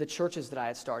to the churches that I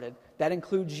had started, that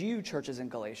includes you, churches in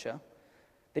Galatia.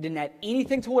 They didn't add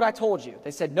anything to what I told you.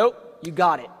 They said, nope, you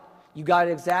got it. You got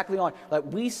it exactly on. Like,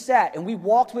 we sat and we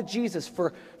walked with Jesus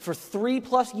for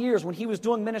 3+ years when he was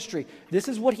doing ministry. This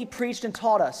is what he preached and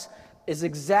taught us. Is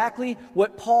exactly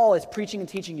what Paul is preaching and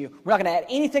teaching you. We're not going to add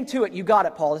anything to it. You got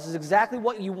it, Paul. This is exactly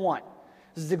what you want.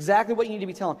 This is exactly what you need to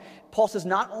be telling. Paul says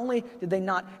not only did they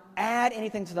not add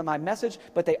anything to my message,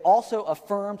 but they also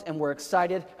affirmed and were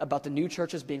excited about the new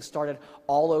churches being started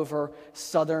all over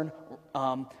southern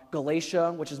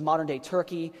Galatia, which is modern-day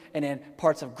Turkey, and in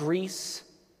parts of Greece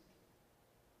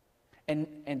and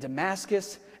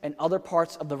Damascus and other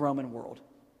parts of the Roman world.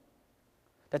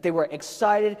 That they were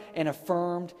excited and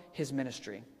affirmed his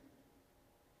ministry.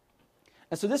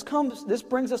 And so this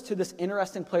brings us to this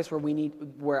interesting place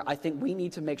where I think we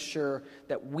need to make sure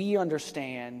that we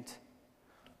understand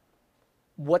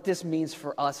what this means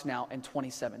for us now in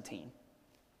 2017.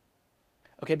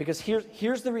 Okay, because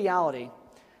here's the reality.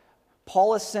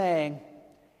 Paul is saying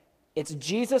it's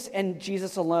Jesus and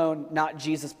Jesus alone, not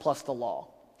Jesus plus the law.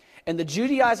 And the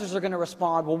Judaizers are going to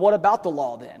respond, well, what about the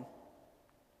law then?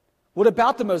 What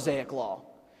about the Mosaic law?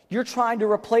 You're trying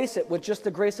to replace it with just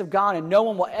the grace of God, and no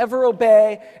one will ever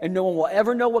obey, and no one will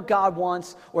ever know what God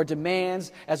wants or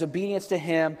demands as obedience to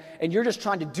him, and you're just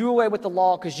trying to do away with the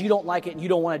law because you don't like it and you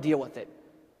don't want to deal with it.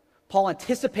 Paul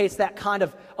anticipates that kind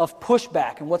of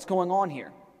pushback and what's going on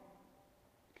here.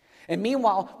 And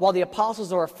meanwhile, while the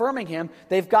apostles are affirming him,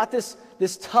 they've got this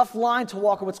tough line to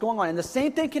walk on what's going on. And the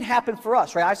same thing can happen for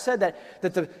us, right? I said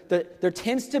that there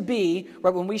tends to be,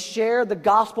 right, when we share the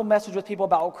gospel message with people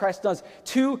about what Christ does,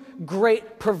 two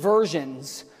great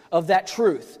perversions of that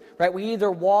truth, right? We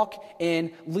either walk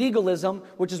in legalism,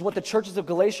 which is what the churches of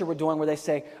Galatia were doing, where they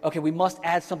say, okay, we must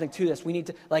add something to this. We need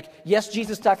to, yes,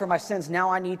 Jesus died for my sins. Now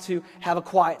I need to have a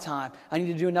quiet time. I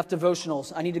need to do enough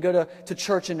devotionals. I need to go to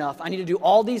church enough. I need to do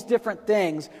all these different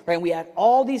things, right? And we add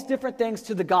all these different things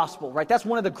to the gospel, right? That's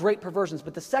one of the great perversions.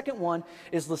 But the second one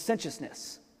is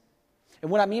licentiousness. And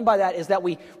what I mean by that is that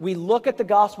we look at the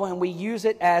gospel and we use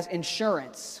it as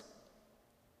insurance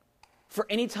for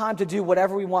any time to do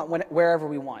whatever we want, wherever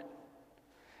we want.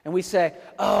 And we say,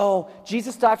 oh,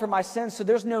 Jesus died for my sins, so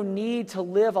there's no need to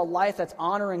live a life that's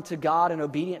honoring to God and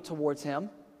obedient towards Him.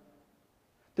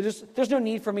 There's no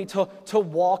need for me to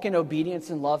walk in obedience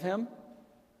and love Him.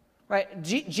 Right?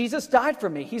 Jesus died for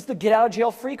me. He's the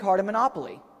get-out-of-jail-free card in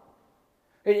Monopoly.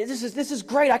 This is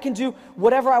great. I can do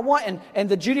whatever I want. And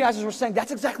the Judaizers were saying,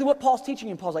 that's exactly what Paul's teaching.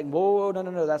 And Paul's like, whoa,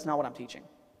 no, that's not what I'm teaching.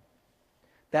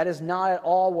 That is not at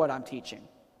all what I'm teaching.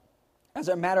 As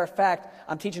a matter of fact,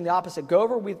 I'm teaching the opposite. Go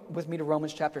over with me to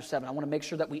Romans chapter 7. I want to make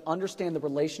sure that we understand the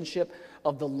relationship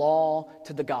of the law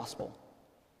to the gospel.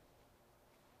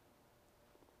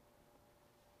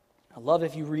 I love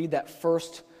if you read that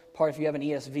first part, if you have an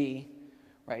ESV,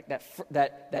 right?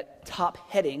 That top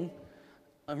heading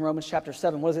in Romans chapter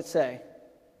 7, what does it say?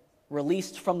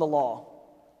 Released from the law,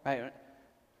 right?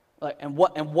 And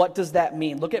what does that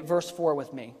mean? Look at verse 4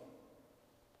 with me.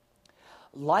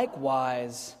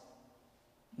 Likewise,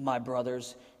 my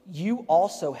brothers, you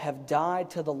also have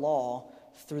died to the law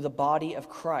through the body of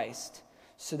Christ,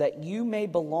 so that you may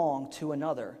belong to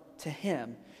another, to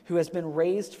Him who has been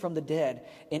raised from the dead,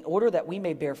 in order that we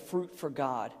may bear fruit for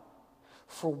God.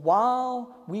 For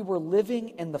while we were living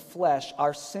in the flesh,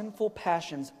 our sinful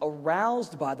passions,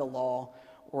 aroused by the law,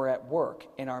 were at work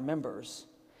in our members,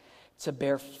 to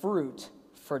bear fruit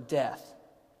for death.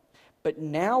 But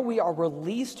now we are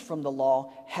released from the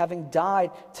law, having died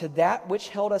to that which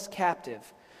held us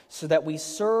captive, so that we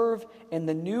serve in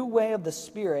the new way of the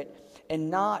Spirit and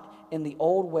not in the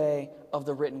old way of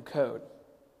the written code.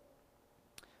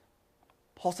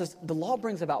 Paul says the law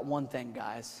brings about one thing,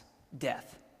 guys: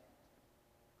 death.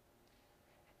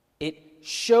 It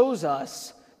shows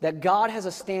us that God has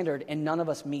a standard and none of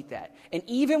us meet that. And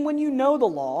even when you know the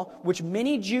law, which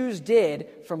many Jews did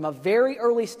from a very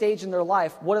early stage in their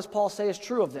life, what does Paul say is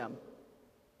true of them?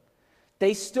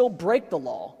 They still break the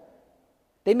law.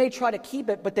 They may try to keep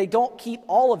it, but they don't keep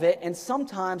all of it. And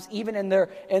sometimes, even in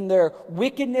their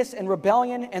wickedness and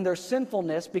rebellion and their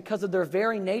sinfulness, because of their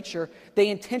very nature, they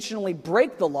intentionally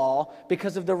break the law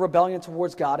because of their rebellion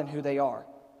towards God and who they are.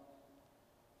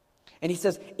 And he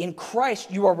says, in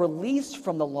Christ you are released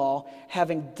from the law,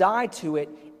 having died to it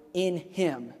in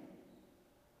Him.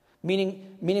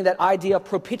 Meaning that idea of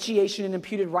propitiation and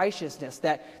imputed righteousness,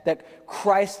 that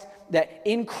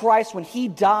in Christ, when He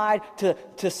died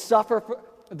to suffer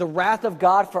the wrath of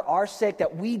God for our sake,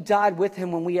 that we died with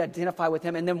Him when we identify with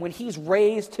Him. And then when He's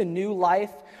raised to new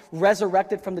life,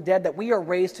 resurrected from the dead, that we are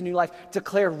raised to new life,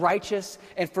 declared righteous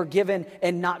and forgiven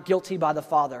and not guilty by the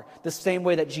Father, the same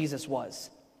way that Jesus was.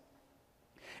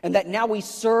 And that now we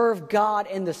serve God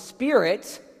in the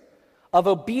spirit of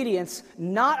obedience,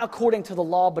 not according to the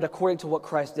law, but according to what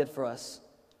Christ did for us.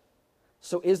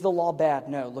 So is the law bad?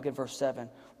 No. Look at verse 7.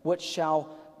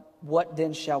 What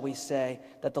then shall we say?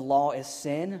 That the law is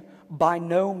sin? By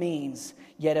no means.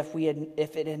 Yet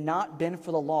if it had not been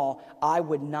for the law, I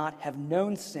would not have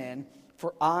known sin,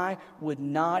 for I would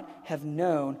not have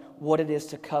known what it is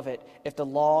to covet if the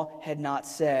law had not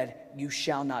said, you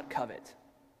shall not covet.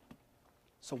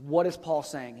 So what is Paul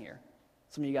saying here?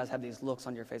 Some of you guys have these looks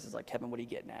on your faces like, Kevin, what are you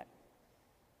getting at?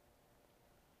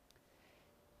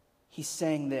 He's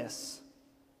saying this: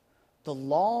 the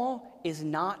law is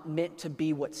not meant to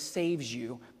be what saves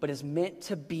you, but is meant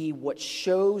to be what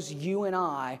shows you and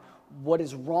I what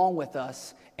is wrong with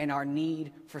us and our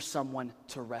need for someone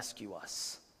to rescue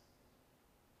us.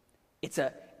 It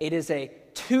is a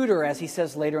tutor, as he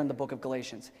says later in the book of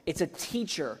Galatians. It's a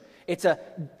teacher. It's a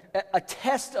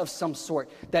test of some sort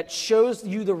that shows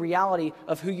you the reality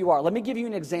of who you are. Let me give you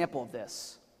an example of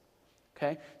this.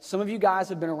 Okay? Some of you guys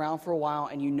have been around for a while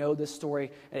and you know this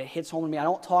story and it hits home to me. I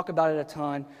don't talk about it a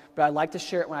ton, but I like to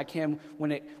share it when I can,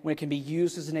 when it can be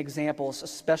used as an example,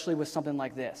 especially with something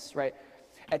like this, right?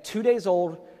 At 2 days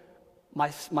old, my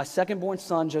second-born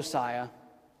son, Josiah,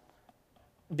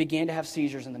 began to have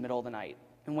seizures in the middle of the night.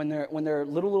 And when they're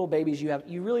little babies,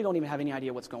 you really don't even have any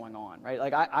idea what's going on, right?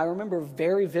 Like I remember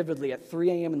very vividly at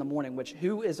 3 a.m. in the morning, which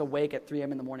who is awake at 3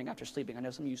 a.m. in the morning after sleeping? I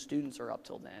know some of you students are up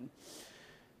till then.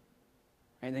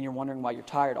 And then you're wondering why you're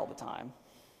tired all the time.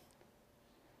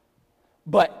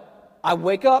 But I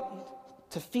wake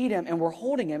up to feed him, and we're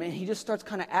holding him, and he just starts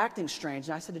kind of acting strange.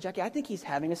 And I said to Jackie, I think he's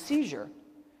having a seizure.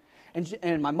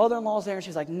 And my mother-in-law's there, and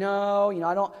she's like, no,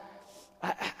 I don't...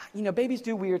 babies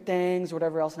do weird things or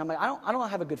whatever else. And I'm like, I don't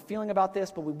have a good feeling about this,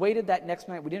 but we waited that next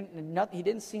night. He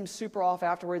didn't seem super off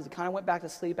afterwards. He kind of went back to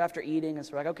sleep after eating. And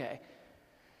so we're like, okay.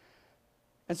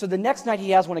 And so the next night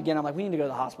he has one again. I'm like, we need to go to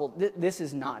the hospital. This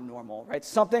is not normal, right?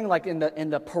 Something like in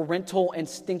the parental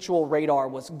instinctual radar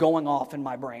was going off in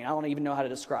my brain. I don't even know how to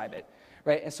describe it,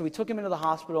 right? And so we took him into the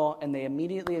hospital, and they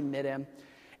immediately admit him.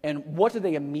 And what did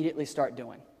they immediately start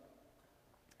doing?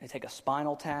 They take a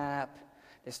spinal tap.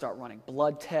 They start running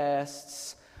blood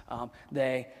tests.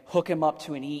 They hook him up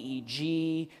to an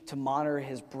EEG to monitor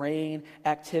his brain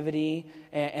activity.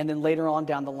 And then later on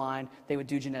down the line, they would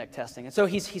do genetic testing. And so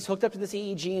he's hooked up to this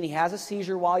EEG, and he has a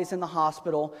seizure while he's in the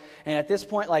hospital. And at this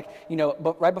point,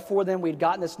 but right before then, we'd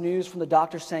gotten this news from the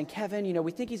doctor saying, Kevin,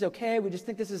 we think he's okay. We just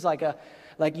think this is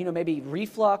maybe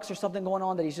reflux or something going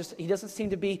on, that he doesn't seem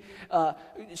to be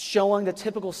showing the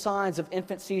typical signs of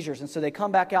infant seizures. And so they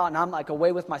come back out, and I'm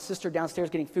away with my sister downstairs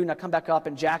getting food, and I come back up,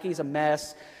 and Jackie's a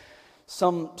mess.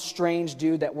 Some strange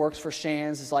dude that works for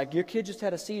Shands is like, your kid just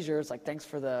had a seizure. It's like, thanks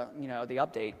for the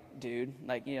update, dude.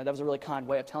 That was a really kind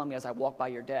way of telling me as I walk by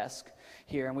your desk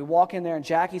here. And we walk in there, and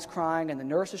Jackie's crying, and the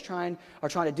nurses are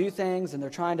trying to do things, and they're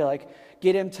trying to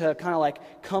get him to kind of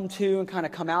come to and kind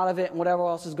of come out of it and whatever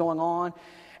else is going on.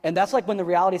 And that's when the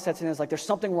reality sets in, is there's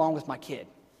something wrong with my kid.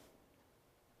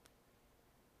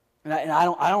 And I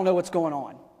don't know what's going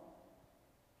on.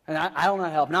 And I don't know how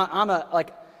to help. Now,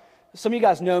 some of you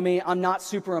guys know me. I'm not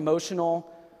super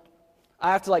emotional.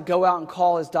 I have to go out and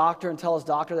call his doctor and tell his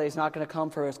doctor that he's not going to come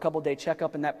for his couple-day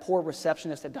checkup, and that poor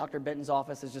receptionist at Dr. Benton's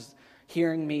office is just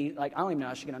hearing me. I don't even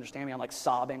know if she can understand me. I'm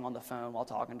sobbing on the phone while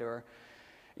talking to her,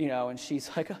 and she's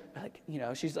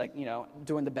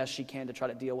doing the best she can to try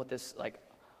to deal with this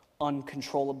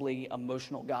uncontrollably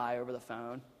emotional guy over the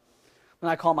phone. When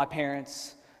I call my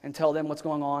parents and tell them what's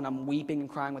going on, I'm weeping and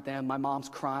crying with them. My mom's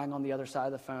crying on the other side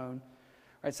of the phone.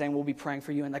 Right, saying, we'll be praying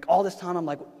for you. And all this time,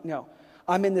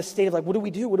 I'm in this state of what do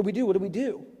we do? What do we do? What do we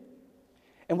do?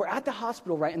 And we're at the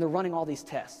hospital, right, and they're running all these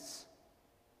tests.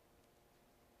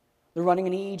 They're running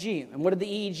an EEG. And what did the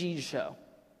EEG show?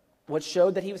 What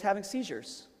showed that he was having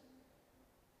seizures?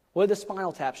 What did the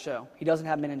spinal tap show? He doesn't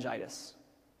have meningitis.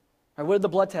 Right, what did the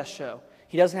blood test show?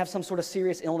 He doesn't have some sort of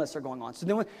serious illness or going on. So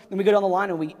then we go down the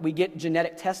line and we get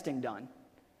genetic testing done.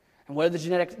 And what the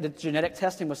genetic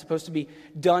testing was supposed to be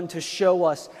done to show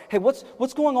us, hey,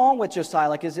 what's going on with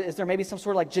Josiah? Is there maybe some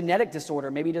sort of genetic disorder?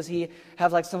 Maybe does he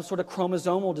have some sort of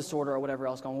chromosomal disorder or whatever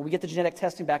else going on? Well, we get the genetic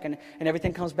testing back and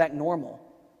everything comes back normal.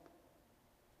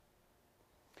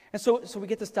 And so we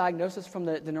get this diagnosis from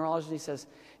the neurologist. He says,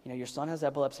 your son has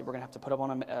epilepsy. We're going to have to put him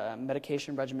on a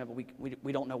medication regimen, but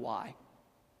we don't know why.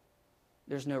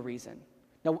 There's no reason.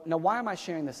 Now, why am I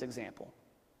sharing this example?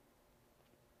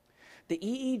 The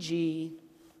EEG,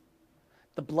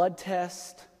 the blood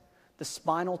test, the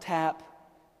spinal tap,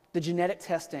 the genetic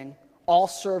testing all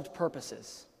served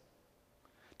purposes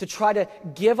to try to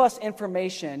give us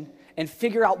information and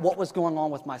figure out what was going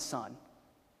on with my son.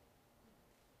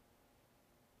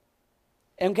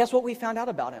 And guess what we found out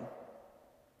about him?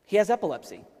 He has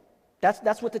epilepsy.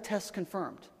 That's what the test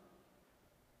confirmed.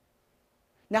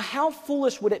 Now, how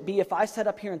foolish would it be if I sat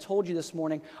up here and told you this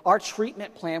morning our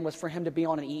treatment plan was for him to be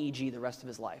on an EEG the rest of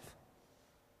his life?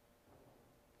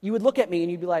 You would look at me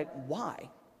and you'd be like, why?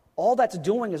 All that's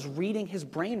doing is reading his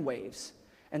brain waves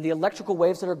and the electrical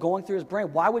waves that are going through his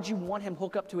brain. Why would you want him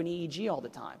hooked up to an EEG all the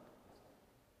time?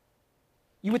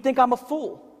 You would think I'm a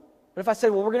fool. But if I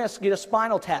said, well, we're going to get a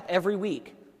spinal tap every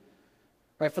week,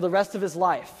 right, for the rest of his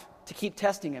life to keep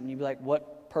testing him, you'd be like,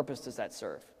 what purpose does that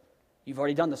serve? You've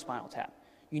already done the spinal tap.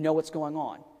 You know what's going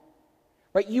on.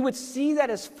 Right? You would see that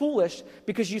as foolish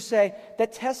because you say,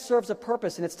 that test serves a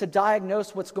purpose and it's to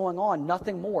diagnose what's going on,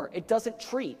 nothing more. It doesn't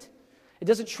treat. It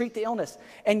doesn't treat the illness.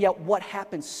 And yet what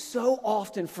happens so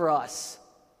often for us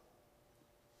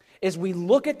is we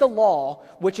look at the law,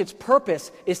 which its purpose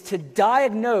is to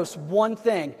diagnose one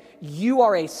thing. You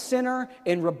are a sinner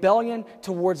in rebellion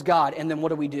towards God. And then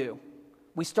what do?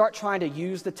 We start trying to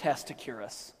use the test to cure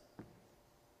us.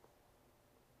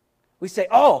 We say,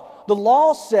 the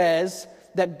law says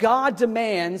that God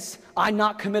demands I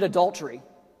not commit adultery.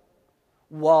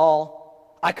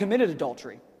 Well, I committed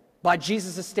adultery by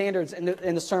Jesus' standards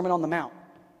in the Sermon on the Mount.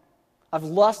 I've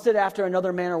lusted after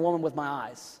another man or woman with my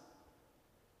eyes.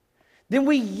 Then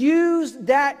we use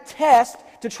that test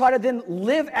to try to then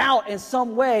live out in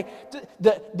some way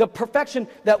the perfection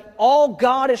that all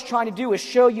God is trying to do is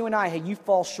show you and I, hey, you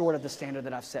fall short of the standard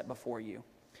that I've set before you.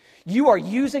 You are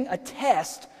using a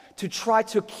test to try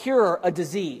to cure a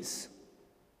disease.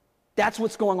 That's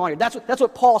what's going on here. That's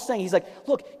what Paul's saying. He's like,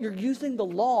 look, you're using the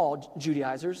law,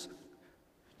 Judaizers.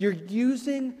 You're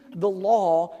using the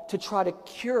law to try to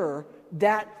cure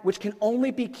that which can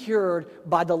only be cured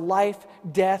by the life,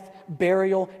 death,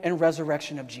 burial, and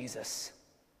resurrection of Jesus.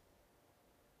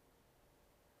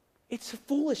 It's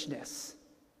foolishness.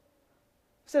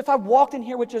 So if I walked in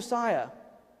here with Josiah,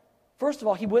 first of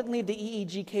all, he wouldn't leave the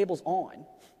EEG cables on.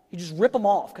 He'd just rip them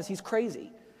off because he's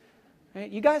crazy. Right?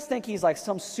 You guys think he's like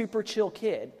some super chill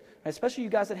kid, right? Especially you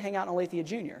guys that hang out in Aletheia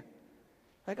Junior.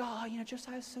 Like, oh,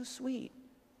 Josiah's so sweet.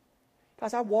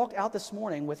 Guys, I walked out this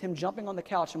morning with him jumping on the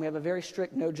couch, and we have a very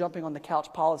strict no jumping on the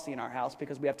couch policy in our house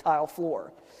because we have tile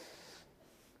floor.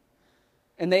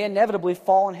 And they inevitably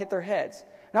fall and hit their heads.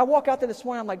 And I walk out there this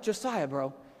morning, I'm like, Josiah,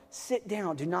 bro, sit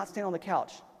down. Do not stand on the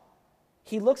couch.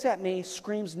 He looks at me,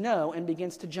 screams no, and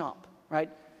begins to jump, right?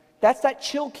 That's that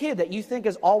chill kid that you think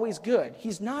is always good.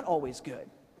 He's not always good.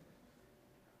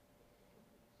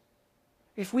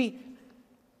 If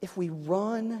we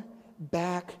run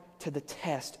back to the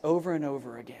test over and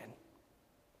over again,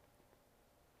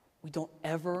 we don't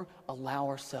ever allow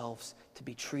ourselves to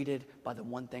be treated by the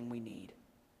one thing we need,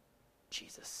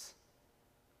 Jesus.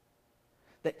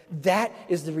 That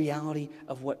is the reality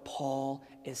of what Paul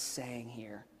is saying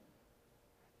here.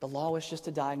 The law is just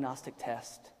a diagnostic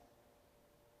test.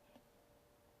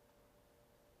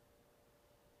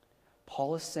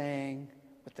 Paul is saying,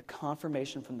 with the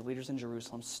confirmation from the leaders in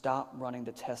Jerusalem, stop running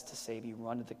the test to save you,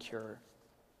 run to the cure,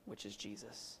 which is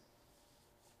Jesus.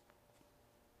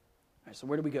 All right, so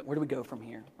where do we go from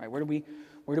here? All right,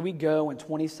 where do we go in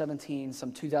 2017,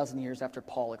 some 2,000 years after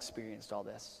Paul experienced all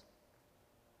this?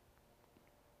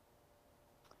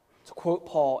 To quote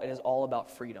Paul, it is all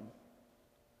about freedom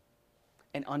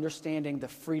and understanding the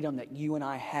freedom that you and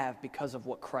I have because of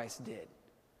what Christ did.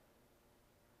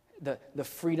 The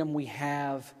freedom we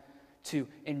have to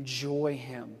enjoy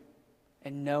him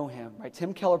and know him. Right?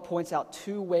 Tim Keller points out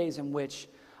two ways in which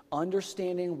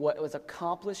understanding what was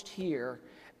accomplished here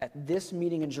at this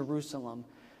meeting in Jerusalem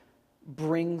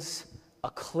brings a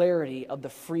clarity of the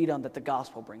freedom that the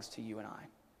gospel brings to you and I.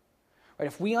 Right?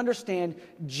 If we understand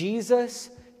Jesus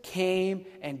came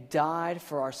and died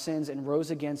for our sins and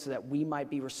rose again so that we might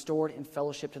be restored in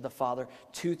fellowship to the Father,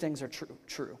 two things are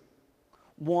true.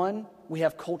 One, we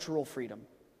have cultural freedom.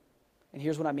 And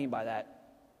here's what I mean by that.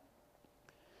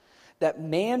 That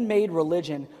man-made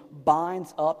religion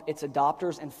binds up its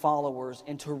adopters and followers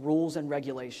into rules and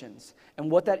regulations.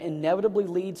 And what that inevitably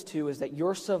leads to is that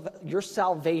your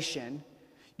salvation,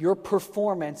 your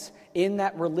performance in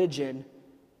that religion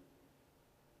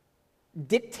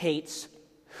dictates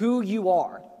who you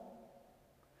are.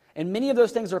 And many of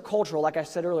those things are cultural. Like I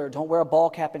said earlier, don't wear a ball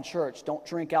cap in church. Don't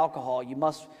drink alcohol. You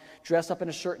must dress up in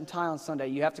a shirt and tie on Sunday.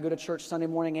 You have to go to church Sunday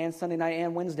morning and Sunday night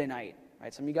and Wednesday night.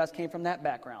 Right? Some of you guys came from that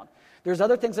background. There's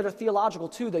other things that are theological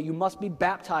too, that you must be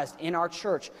baptized in our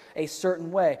church a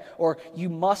certain way, or you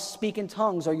must speak in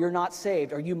tongues or you're not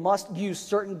saved, or you must use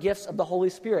certain gifts of the Holy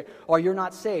Spirit or you're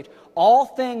not saved. All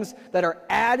things that are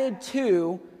added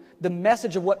to the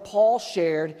message of what Paul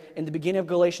shared in the beginning of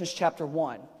Galatians chapter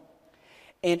 1.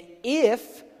 And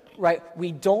if,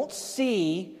 we don't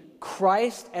see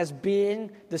Christ as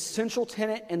being the central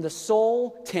tenet and the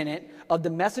sole tenet of the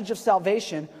message of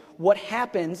salvation, what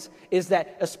happens is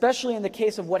that, especially in the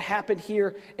case of what happened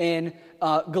here in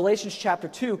Galatians chapter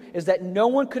 2, is that no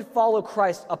one could follow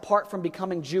Christ apart from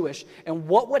becoming Jewish. And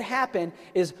what would happen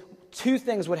is two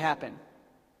things would happen.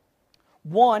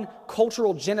 One,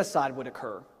 cultural genocide would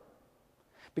occur.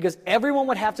 Because everyone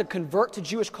would have to convert to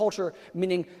Jewish culture,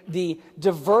 meaning the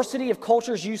diversity of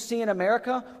cultures you see in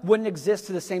America wouldn't exist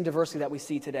to the same diversity that we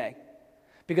see today.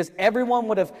 Because everyone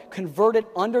would have converted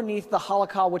underneath the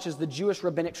Halakha, which is the Jewish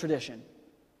rabbinic tradition.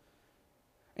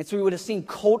 And so we would have seen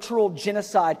cultural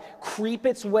genocide creep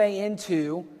its way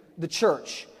into the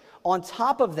church. On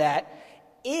top of that,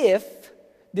 if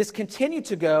this continued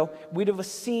to go, we'd have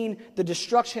seen the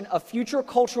destruction of future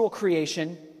cultural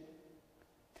creation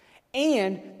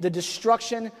and the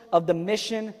destruction of the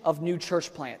mission of new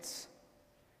church plants.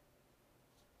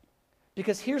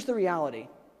 Because here's the reality.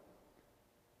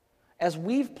 As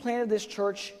we've planted this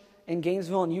church in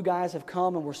Gainesville and you guys have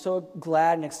come and we're so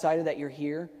glad and excited that you're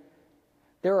here,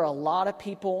 there are a lot of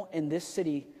people in this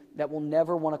city that will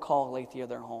never want to call Aletheia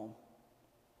their home.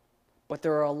 But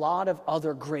there are a lot of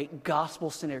other great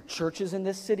gospel-centered churches in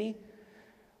this city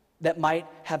that might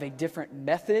have a different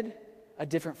method, a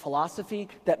different philosophy,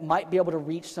 that might be able to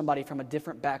reach somebody from a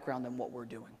different background than what we're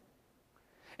doing.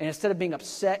 And instead of being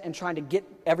upset and trying to get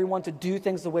everyone to do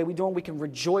things the way we do them, we can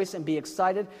rejoice and be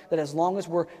excited that as long as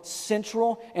we're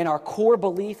central in our core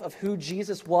belief of who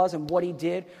Jesus was and what he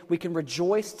did, we can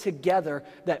rejoice together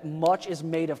that much is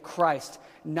made of Christ,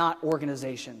 not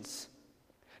organizations,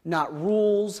 not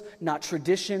rules, not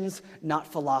traditions, not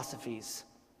philosophies.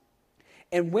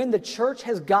 And when the church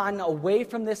has gotten away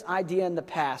from this idea in the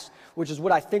past, which is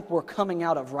what I think we're coming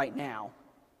out of right now,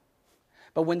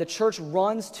 But when the church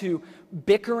runs to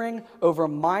bickering over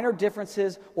minor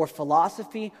differences or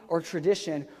philosophy or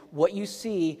tradition, what you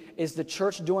see is the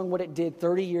church doing what it did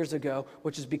 30 years ago,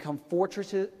 which has become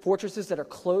fortresses that are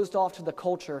closed off to the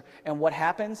culture. And what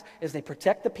happens is they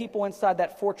protect the people inside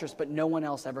that fortress, but no one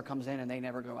else ever comes in and they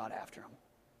never go out after them.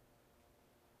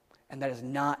 And that is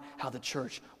not how the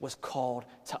church was called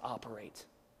to operate.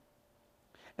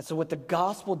 And so what the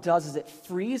gospel does is it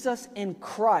frees us in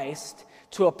Christ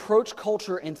to approach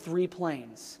culture in three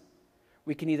planes.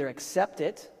 We can either accept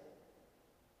it,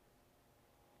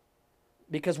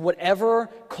 because whatever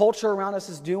culture around us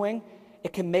is doing,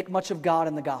 it can make much of God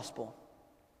in the gospel.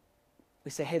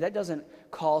 We say, hey, that doesn't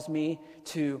cause me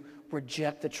to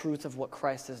reject the truth of what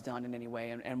Christ has done in any way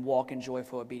and walk in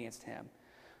joyful obedience to him.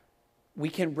 We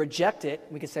can reject it.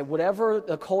 We can say whatever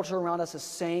the culture around us is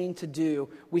saying to do,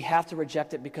 we have to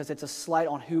reject it because it's a slight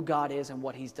on who God is and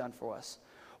what he's done for us.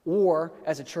 Or,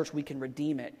 as a church, we can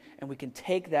redeem it, and we can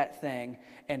take that thing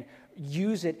and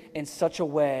use it in such a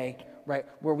way, right,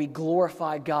 where we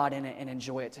glorify God in it and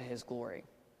enjoy it to his glory.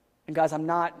 And guys, I'm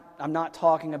not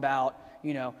talking about,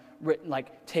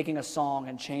 like taking a song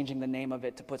and changing the name of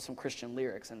it to put some Christian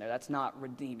lyrics in there. That's not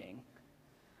redeeming.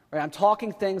 Right? I'm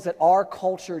talking things that our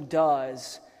culture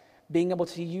does, being able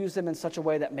to use them in such a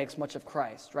way that makes much of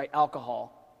Christ, right?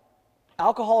 Alcohol.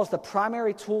 Alcohol is the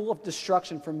primary tool of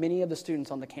destruction for many of the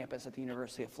students on the campus at the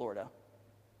University of Florida.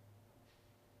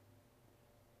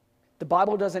 The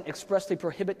Bible doesn't expressly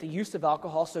prohibit the use of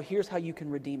alcohol, so here's how you can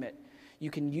redeem it. You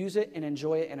can use it and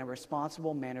enjoy it in a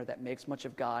responsible manner that makes much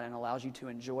of God and allows you to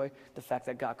enjoy the fact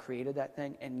that God created that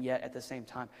thing, and yet at the same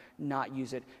time not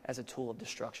use it as a tool of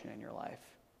destruction in your life,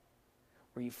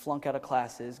 where you flunk out of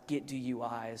classes, get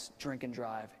DUIs, drink and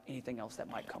drive, anything else that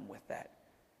might come with that.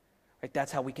 Right?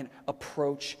 That's how we can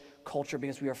approach culture,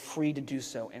 because we are free to do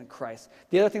so in Christ.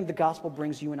 The other thing the gospel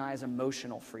brings you and I is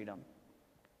emotional freedom.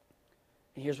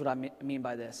 And here's what I mean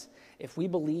by this. If we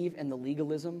believe in the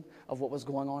legalism of what was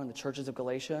going on in the churches of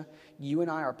Galatia, you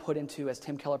and I are put into, as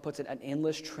Tim Keller puts it, an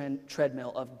endless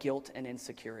treadmill of guilt and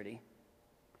insecurity.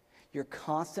 You're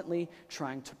constantly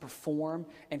trying to perform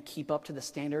and keep up to the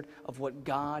standard of what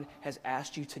God has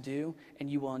asked you to do, and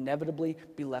you will inevitably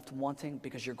be left wanting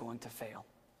because you're going to fail.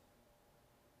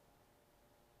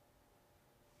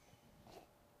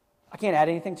 I can't add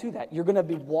anything to that. You're going to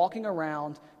be walking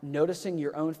around noticing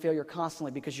your own failure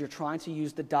constantly because you're trying to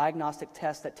use the diagnostic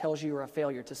test that tells you you're a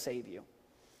failure to save you.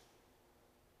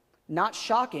 Not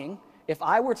shocking, if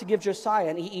I were to give Josiah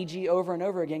an EEG over and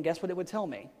over again, guess what it would tell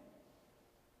me?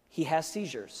 He has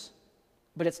seizures,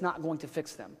 but it's not going to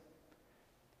fix them.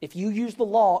 If you use the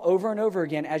law over and over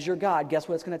again as your God, guess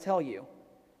what it's going to tell you?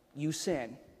 You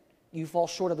sin. You fall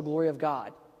short of the glory of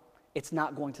God. It's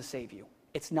not going to save you.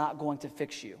 It's not going to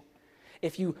fix you.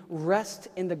 If you rest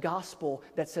in the gospel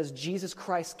that says Jesus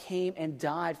Christ came and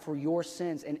died for your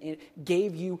sins and it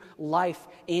gave you life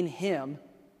in him,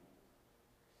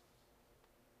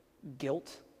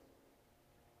 guilt,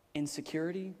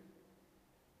 insecurity,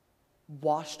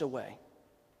 washed away.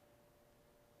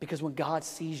 Because when God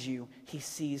sees you, he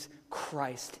sees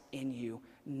Christ in you,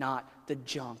 not the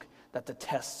junk that the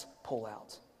tests pull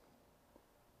out.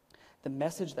 The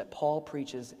message that Paul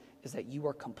preaches is that you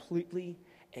are completely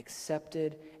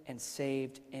accepted and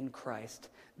saved in Christ.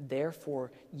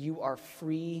 Therefore, you are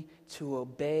free to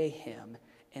obey him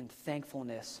in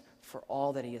thankfulness for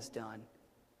all that he has done,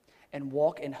 and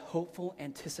walk in hopeful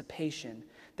anticipation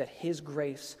that his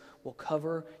grace will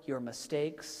cover your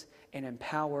mistakes and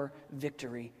empower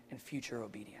victory and future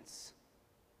obedience.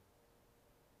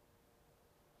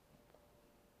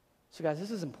 So guys,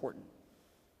 this is important.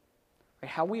 Right?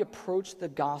 How we approach the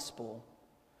gospel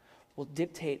will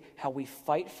dictate how we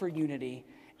fight for unity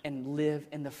and live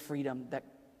in the freedom that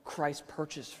Christ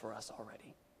purchased for us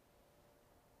already.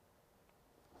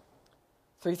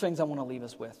 3 things I want to leave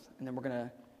us with, and then we're going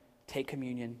to take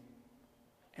communion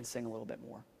and sing a little bit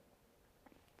more.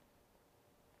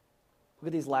 Look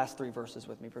at these last 3 verses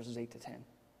with me, verses 8 to 10.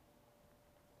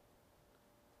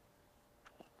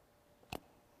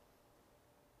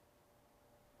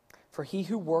 For he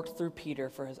who worked through Peter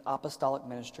for his apostolic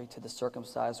ministry to the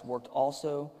circumcised worked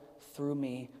also through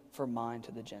me for mine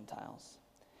to the Gentiles.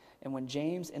 And when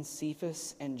James and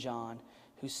Cephas and John,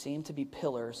 who seemed to be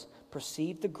pillars,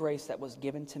 perceived the grace that was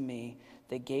given to me,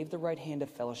 they gave the right hand of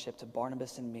fellowship to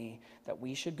Barnabas and me, that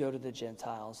we should go to the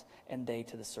Gentiles and they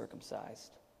to the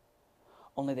circumcised.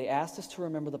 Only they asked us to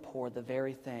remember the poor, the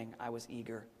very thing I was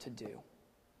eager to do.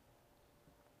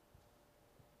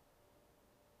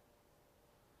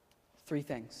 3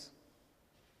 things.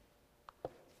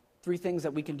 3 things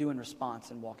that we can do in response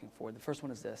in walking forward. The first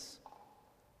one is this.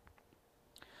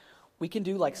 We can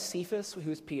do like Cephas,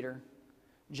 who's Peter,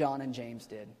 John, and James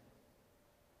did.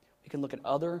 We can look at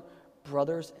other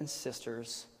brothers and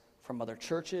sisters from other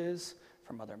churches,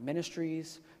 from other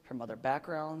ministries, from other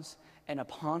backgrounds, and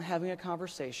upon having a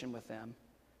conversation with them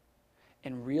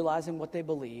and realizing what they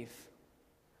believe,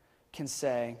 can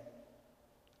say,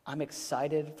 I'm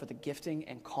excited for the gifting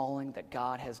and calling that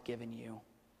God has given you.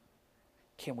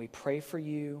 Can we pray for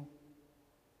you?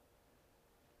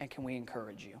 And can we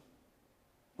encourage you?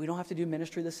 We don't have to do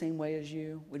ministry the same way as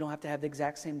you. We don't have to have the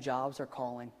exact same jobs or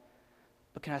calling.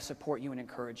 But can I support you and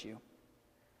encourage you?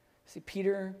 See,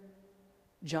 Peter,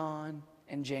 John,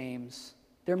 and James,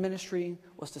 their ministry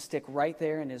was to stick right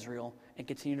there in Israel and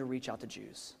continue to reach out to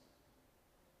Jews.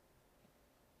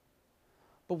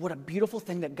 But what a beautiful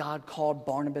thing that God called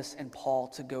Barnabas and Paul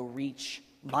to go reach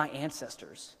my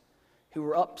ancestors who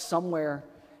were up somewhere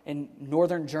in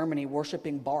northern Germany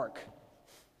worshiping Bark.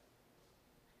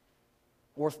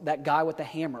 Or that guy with the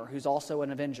hammer who's also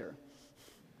an avenger.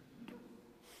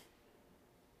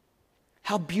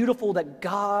 How beautiful that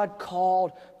God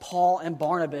called Paul and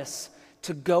Barnabas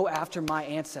to go after my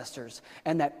ancestors,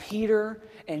 and that Peter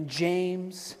and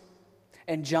James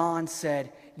and John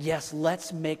said, yes,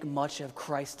 let's make much of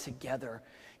Christ together.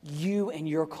 You and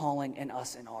your calling and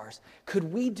us and ours. Could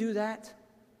we do that?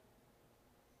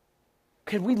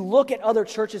 Could we look at other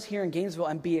churches here in Gainesville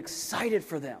and be excited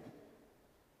for them?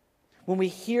 When we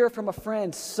hear from a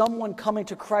friend, someone coming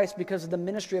to Christ because of the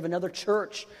ministry of another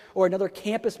church or another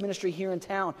campus ministry here in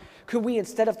town, could we,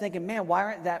 instead of thinking, man,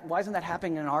 why isn't that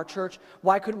happening in our church?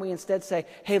 Why couldn't we instead say,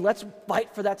 hey, let's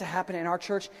fight for that to happen in our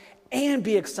church and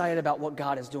be excited about what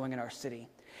God is doing in our city,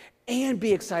 and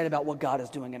be excited about what God is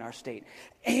doing in our state,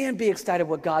 and be excited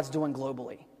what God's doing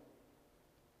globally?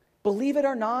 Believe it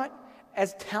or not,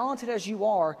 as talented as you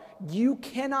are, you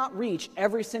cannot reach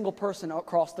every single person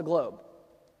across the globe.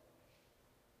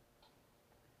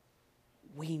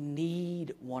 We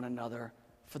need one another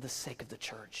for the sake of the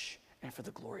church and for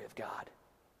the glory of God.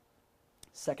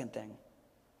 Second thing,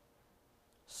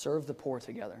 serve the poor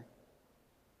together.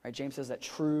 Right? James says that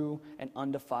true and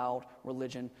undefiled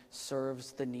religion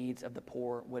serves the needs of the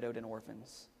poor, widowed, and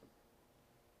orphans.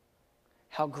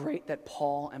 How great that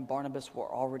Paul and Barnabas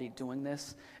were already doing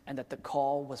this, and that the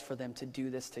call was for them to do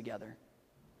this together.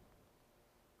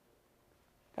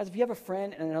 Guys, if you have a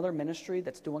friend in another ministry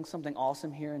that's doing something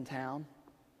awesome here in town,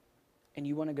 and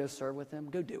you want to go serve with them,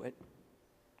 go do it.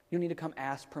 You don't need to come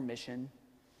ask permission,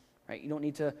 right? You don't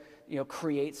need to,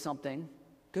 create something.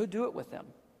 Go do it with them.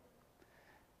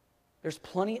 There's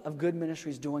plenty of good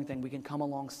ministries doing things. We can come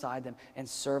alongside them and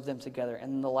serve them together.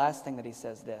 And then the last thing that he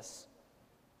says this.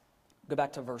 Go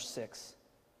back to verse 6.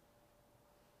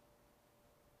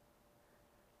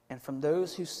 And from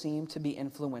those who seem to be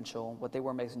influential, what they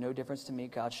were makes no difference to me.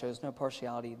 God shows no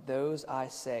partiality. Those, I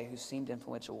say, who seemed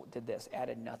influential did this,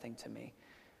 added nothing to me.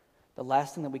 The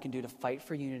last thing that we can do to fight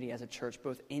for unity as a church,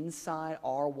 both inside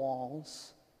our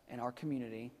walls and our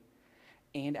community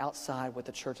and outside with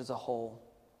the church as a whole,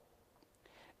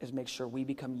 is make sure we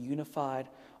become unified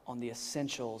on the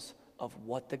essentials of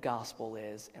what the gospel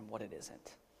is and what it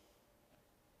isn't.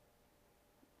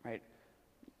 Right?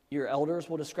 Your elders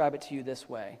will describe it to you this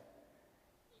way.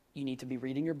 You need to be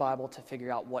reading your Bible to figure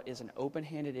out what is an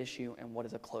open-handed issue and what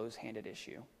is a closed-handed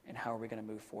issue, and how are we going to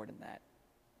move forward in that.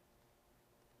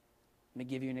 Let me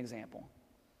give you an example,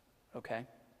 okay?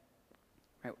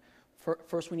 Right.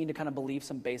 First, we need to kind of believe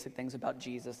some basic things about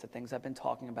Jesus, the things I've been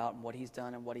talking about and what he's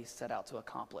done and what he's set out to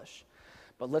accomplish.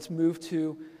 But let's move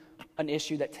to an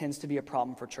issue that tends to be a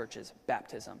problem for churches,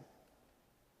 baptism,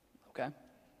 okay?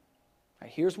 Right,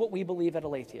 here's what we believe at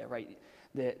Aletheia, right?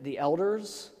 The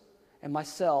elders and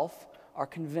myself are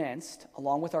convinced,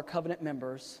 along with our covenant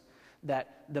members,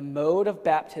 that the mode of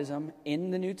baptism in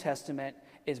the New Testament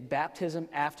is baptism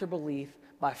after belief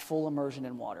by full immersion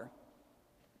in water.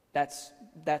 That's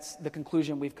the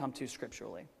conclusion we've come to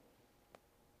scripturally.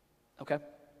 Okay?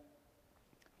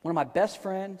 One of my best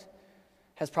friends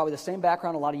has probably the same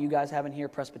background a lot of you guys have in here,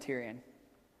 Presbyterian,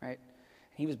 right?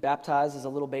 He was baptized as a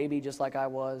little baby just like I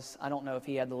was. I don't know if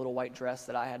he had the little white dress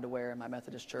that I had to wear in my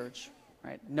Methodist church,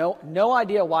 right? No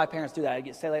idea why parents do that.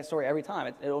 I say that story every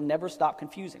time. It'll never stop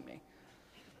confusing me.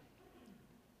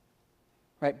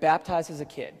 Right? Baptized as a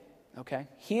kid, okay?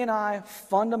 He and I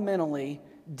fundamentally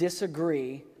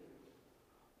disagree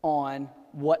on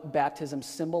what baptism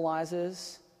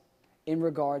symbolizes in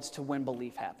regards to when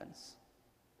belief happens,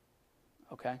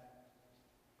 okay?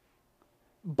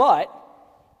 But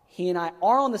he and I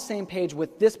are on the same page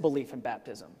with this belief in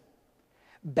baptism.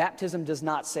 Baptism does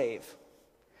not save.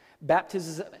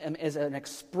 Baptism is an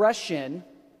expression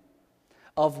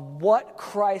of what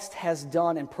Christ has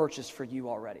done and purchased for you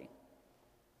already.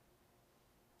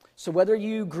 So whether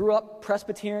you grew up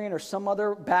Presbyterian or some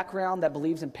other background that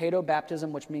believes in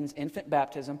paedo-baptism, which means infant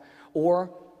baptism, or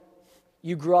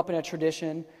you grew up in a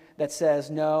tradition that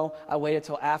says, no, I waited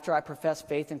till after I professed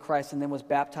faith in Christ and then was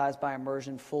baptized by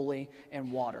immersion fully in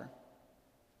water.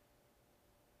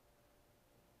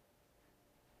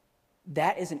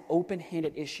 That is an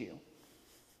open-handed issue.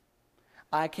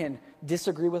 I can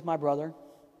disagree with my brother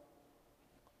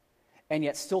and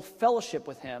yet still fellowship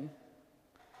with him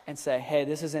and say, hey,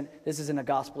 this isn't a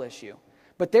gospel issue.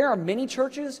 But there are many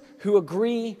churches who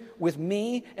agree with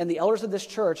me and the elders of this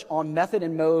church on method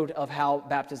and mode of how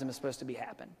baptism is supposed to be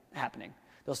happening.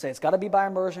 They'll say it's got to be by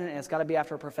immersion and it's got to be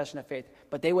after a profession of faith.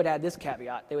 But they would add this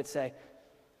caveat. They would say,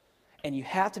 and you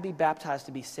have to be baptized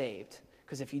to be saved.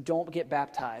 Because if you don't get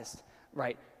baptized,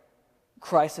 right,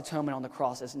 Christ's atonement on the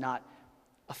cross is not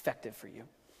effective for you.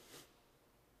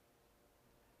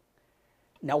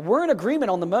 Now, we're in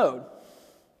agreement on the mode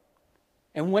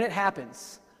and when it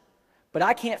happens, but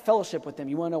I can't fellowship with them.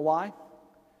 You want to know why?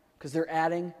 Because they're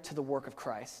adding to the work of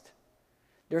Christ.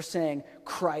 They're saying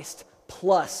Christ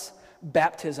plus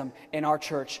baptism in our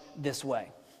church this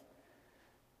way.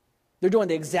 They're doing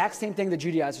the exact same thing the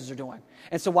Judaizers are doing.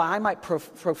 And so while I might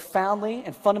profoundly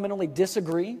and fundamentally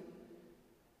disagree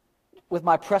with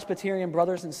my Presbyterian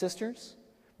brothers and sisters,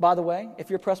 by the way, if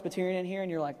you're Presbyterian in here and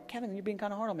you're like, Kevin, you're being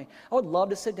kind of hard on me, I would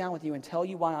love to sit down with you and tell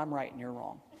you why I'm right and you're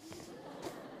wrong.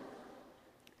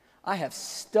 I have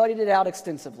studied it out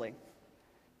extensively.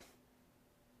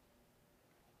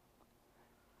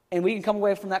 And we can come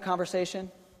away from that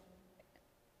conversation,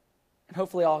 and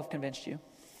hopefully I'll have convinced you.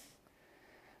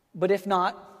 But if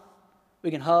not,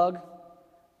 we can hug,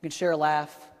 we can share a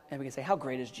laugh, and we can say, how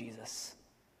great is Jesus?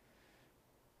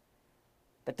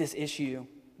 That this issue,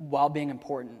 while being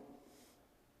important,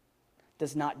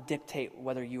 does not dictate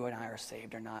whether you and I are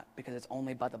saved or not, because it's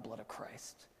only by the blood of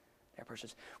Christ.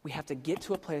 We have to get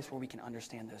to a place where we can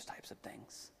understand those types of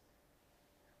things.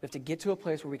 We have to get to a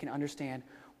place where we can understand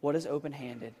what is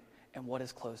open-handed and what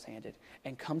is closed-handed,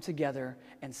 and come together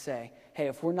and say, hey,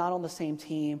 if we're not on the same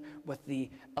team with the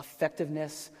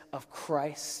effectiveness of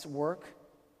Christ's work,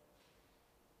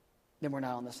 then we're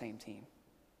not on the same team,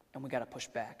 and we got to push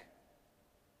back.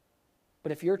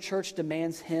 But if your church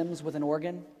demands hymns with an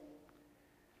organ,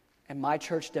 and my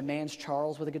church demands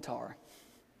Charles with a guitar,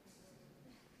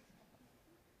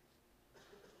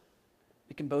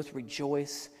 we can both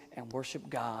rejoice and worship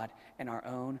God in our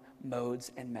own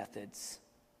modes and methods,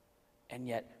 and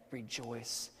yet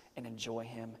rejoice and enjoy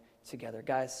him together.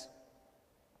 Guys,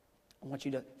 I want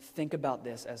you to think about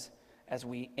this as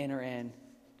we enter in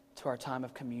to our time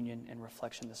of communion and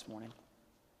reflection this morning.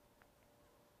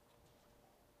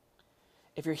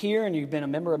 If you're here and you've been a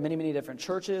member of many, many different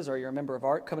churches, or you're a member of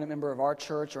our covenant member of our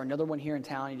church, or another one here in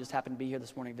town, you just happen to be here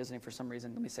this morning visiting for some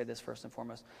reason, let me say this first and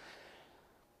foremost.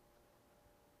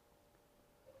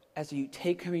 As you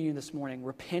take communion this morning,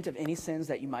 repent of any sins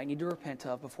that you might need to repent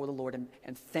of before the Lord,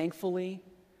 and thankfully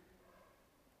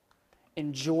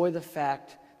enjoy the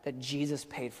fact that Jesus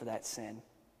paid for that sin.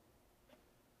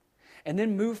 And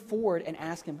then move forward and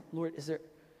ask him, Lord, is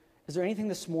there anything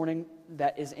this morning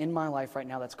that is in my life right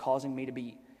now that's causing me to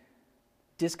be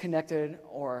disconnected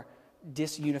or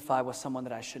disunified with someone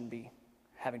that I shouldn't be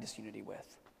having disunity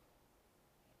with?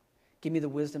 Give me the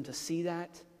wisdom to see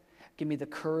that. Give me the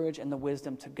courage and the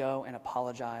wisdom to go and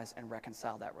apologize and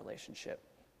reconcile that relationship.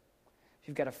 If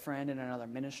you've got a friend in another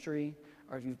ministry,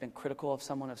 or if you've been critical of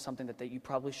someone of something that you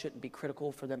probably shouldn't be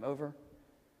critical for them over,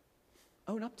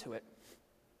 own up to it.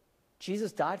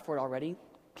 Jesus died for it already.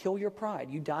 Kill your pride.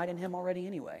 You died in him already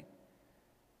anyway.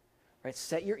 Right?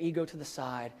 Set your ego to the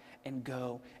side and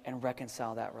go and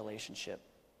reconcile that relationship.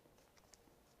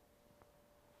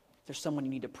 If there's someone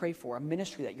you need to pray for, a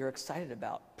ministry that you're excited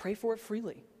about, pray for it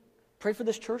freely. Pray for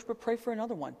this church, but pray for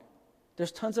another one.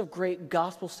 There's tons of great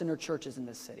gospel-centered churches in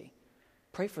this city.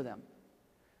 Pray for them.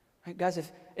 Right, guys,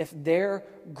 if they're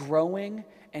growing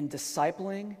and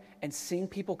discipling and seeing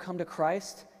people come to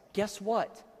Christ, guess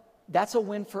what? That's a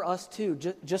win for us too.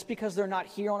 Just because they're not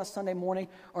here on a Sunday morning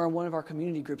or in one of our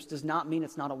community groups does not mean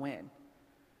it's not a win.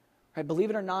 Right? Believe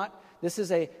it or not, this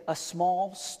is a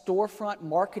small storefront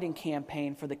marketing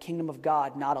campaign for the kingdom of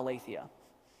God, not Aletheia.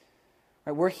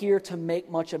 Right? We're here to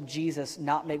make much of Jesus,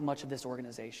 not make much of this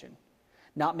organization.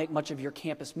 Not make much of your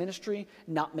campus ministry,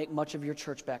 not make much of your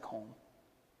church back home.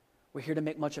 We're here to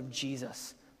make much of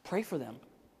Jesus. Pray for them.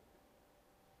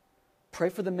 Pray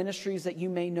for the ministries that you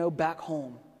may know back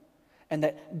home, and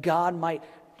that God might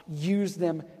use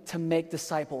them to make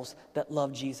disciples that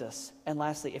love Jesus. And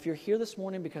lastly, if you're here this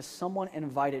morning because someone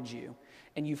invited you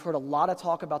and you've heard a lot of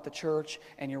talk about the church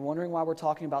and you're wondering why we're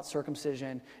talking about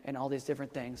circumcision and all these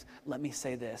different things, let me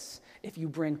say this. If you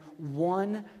bring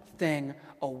one thing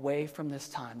away from this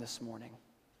time this morning,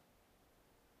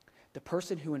 the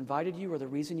person who invited you or the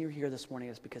reason you're here this morning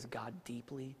is because God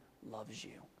deeply loves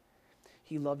you.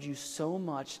 He loved you so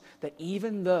much that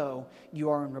even though you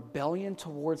are in rebellion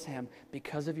towards him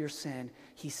because of your sin,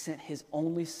 he sent his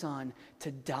only son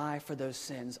to die for those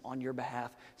sins on your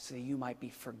behalf so that you might be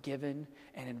forgiven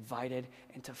and invited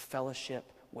into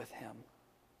fellowship with him.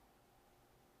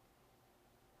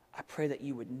 I pray that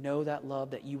you would know that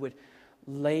love, that you would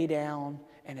lay down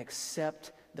and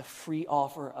accept the free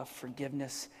offer of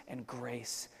forgiveness and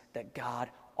grace that God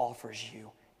offers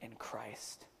you in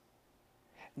Christ.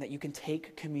 And that you can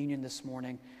take communion this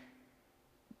morning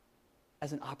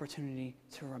as an opportunity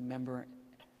to remember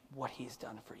what he's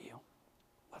done for you.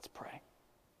 Let's pray.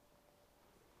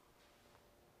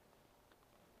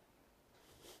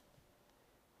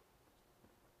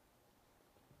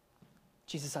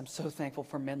 Jesus, I'm so thankful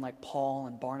for men like Paul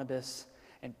and Barnabas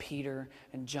and Peter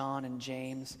and John and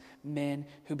James, men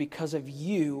who because of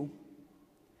you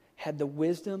had the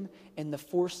wisdom and the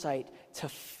foresight to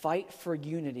fight for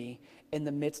unity in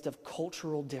the midst of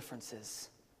cultural differences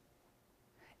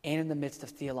and in the midst of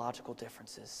theological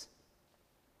differences.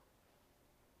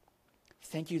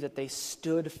 Thank you that they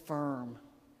stood firm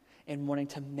in wanting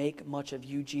to make much of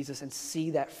you, Jesus, and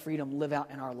see that freedom live out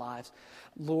in our lives.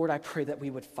 Lord, I pray that we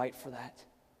would fight for that.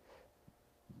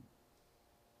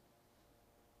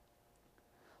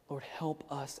 Lord, help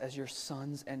us as your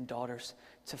sons and daughters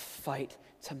to fight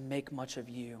to make much of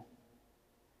you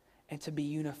and to be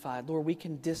unified. Lord, we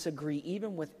can disagree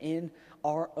even within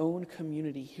our own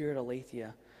community here at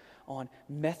Aletheia on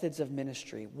methods of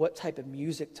ministry, what type of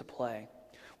music to play,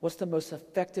 what's the most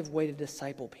effective way to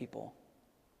disciple people.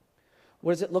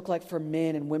 What does it look like for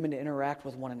men and women to interact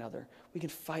with one another? We can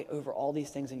fight over all these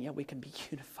things, and yet we can be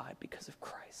unified because of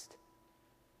Christ.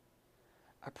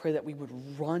 I pray that we would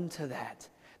run to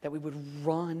that we would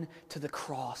run to the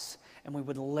cross, and we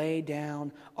would lay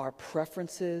down our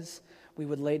preferences, we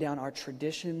would lay down our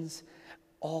traditions,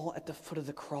 all at the foot of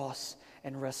the cross,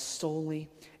 and rest solely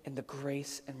in the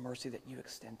grace and mercy that you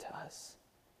extend to us.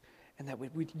 And that we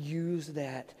would use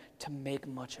that to make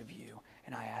much of you.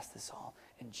 And I ask this all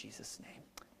in Jesus' name.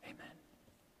 Amen.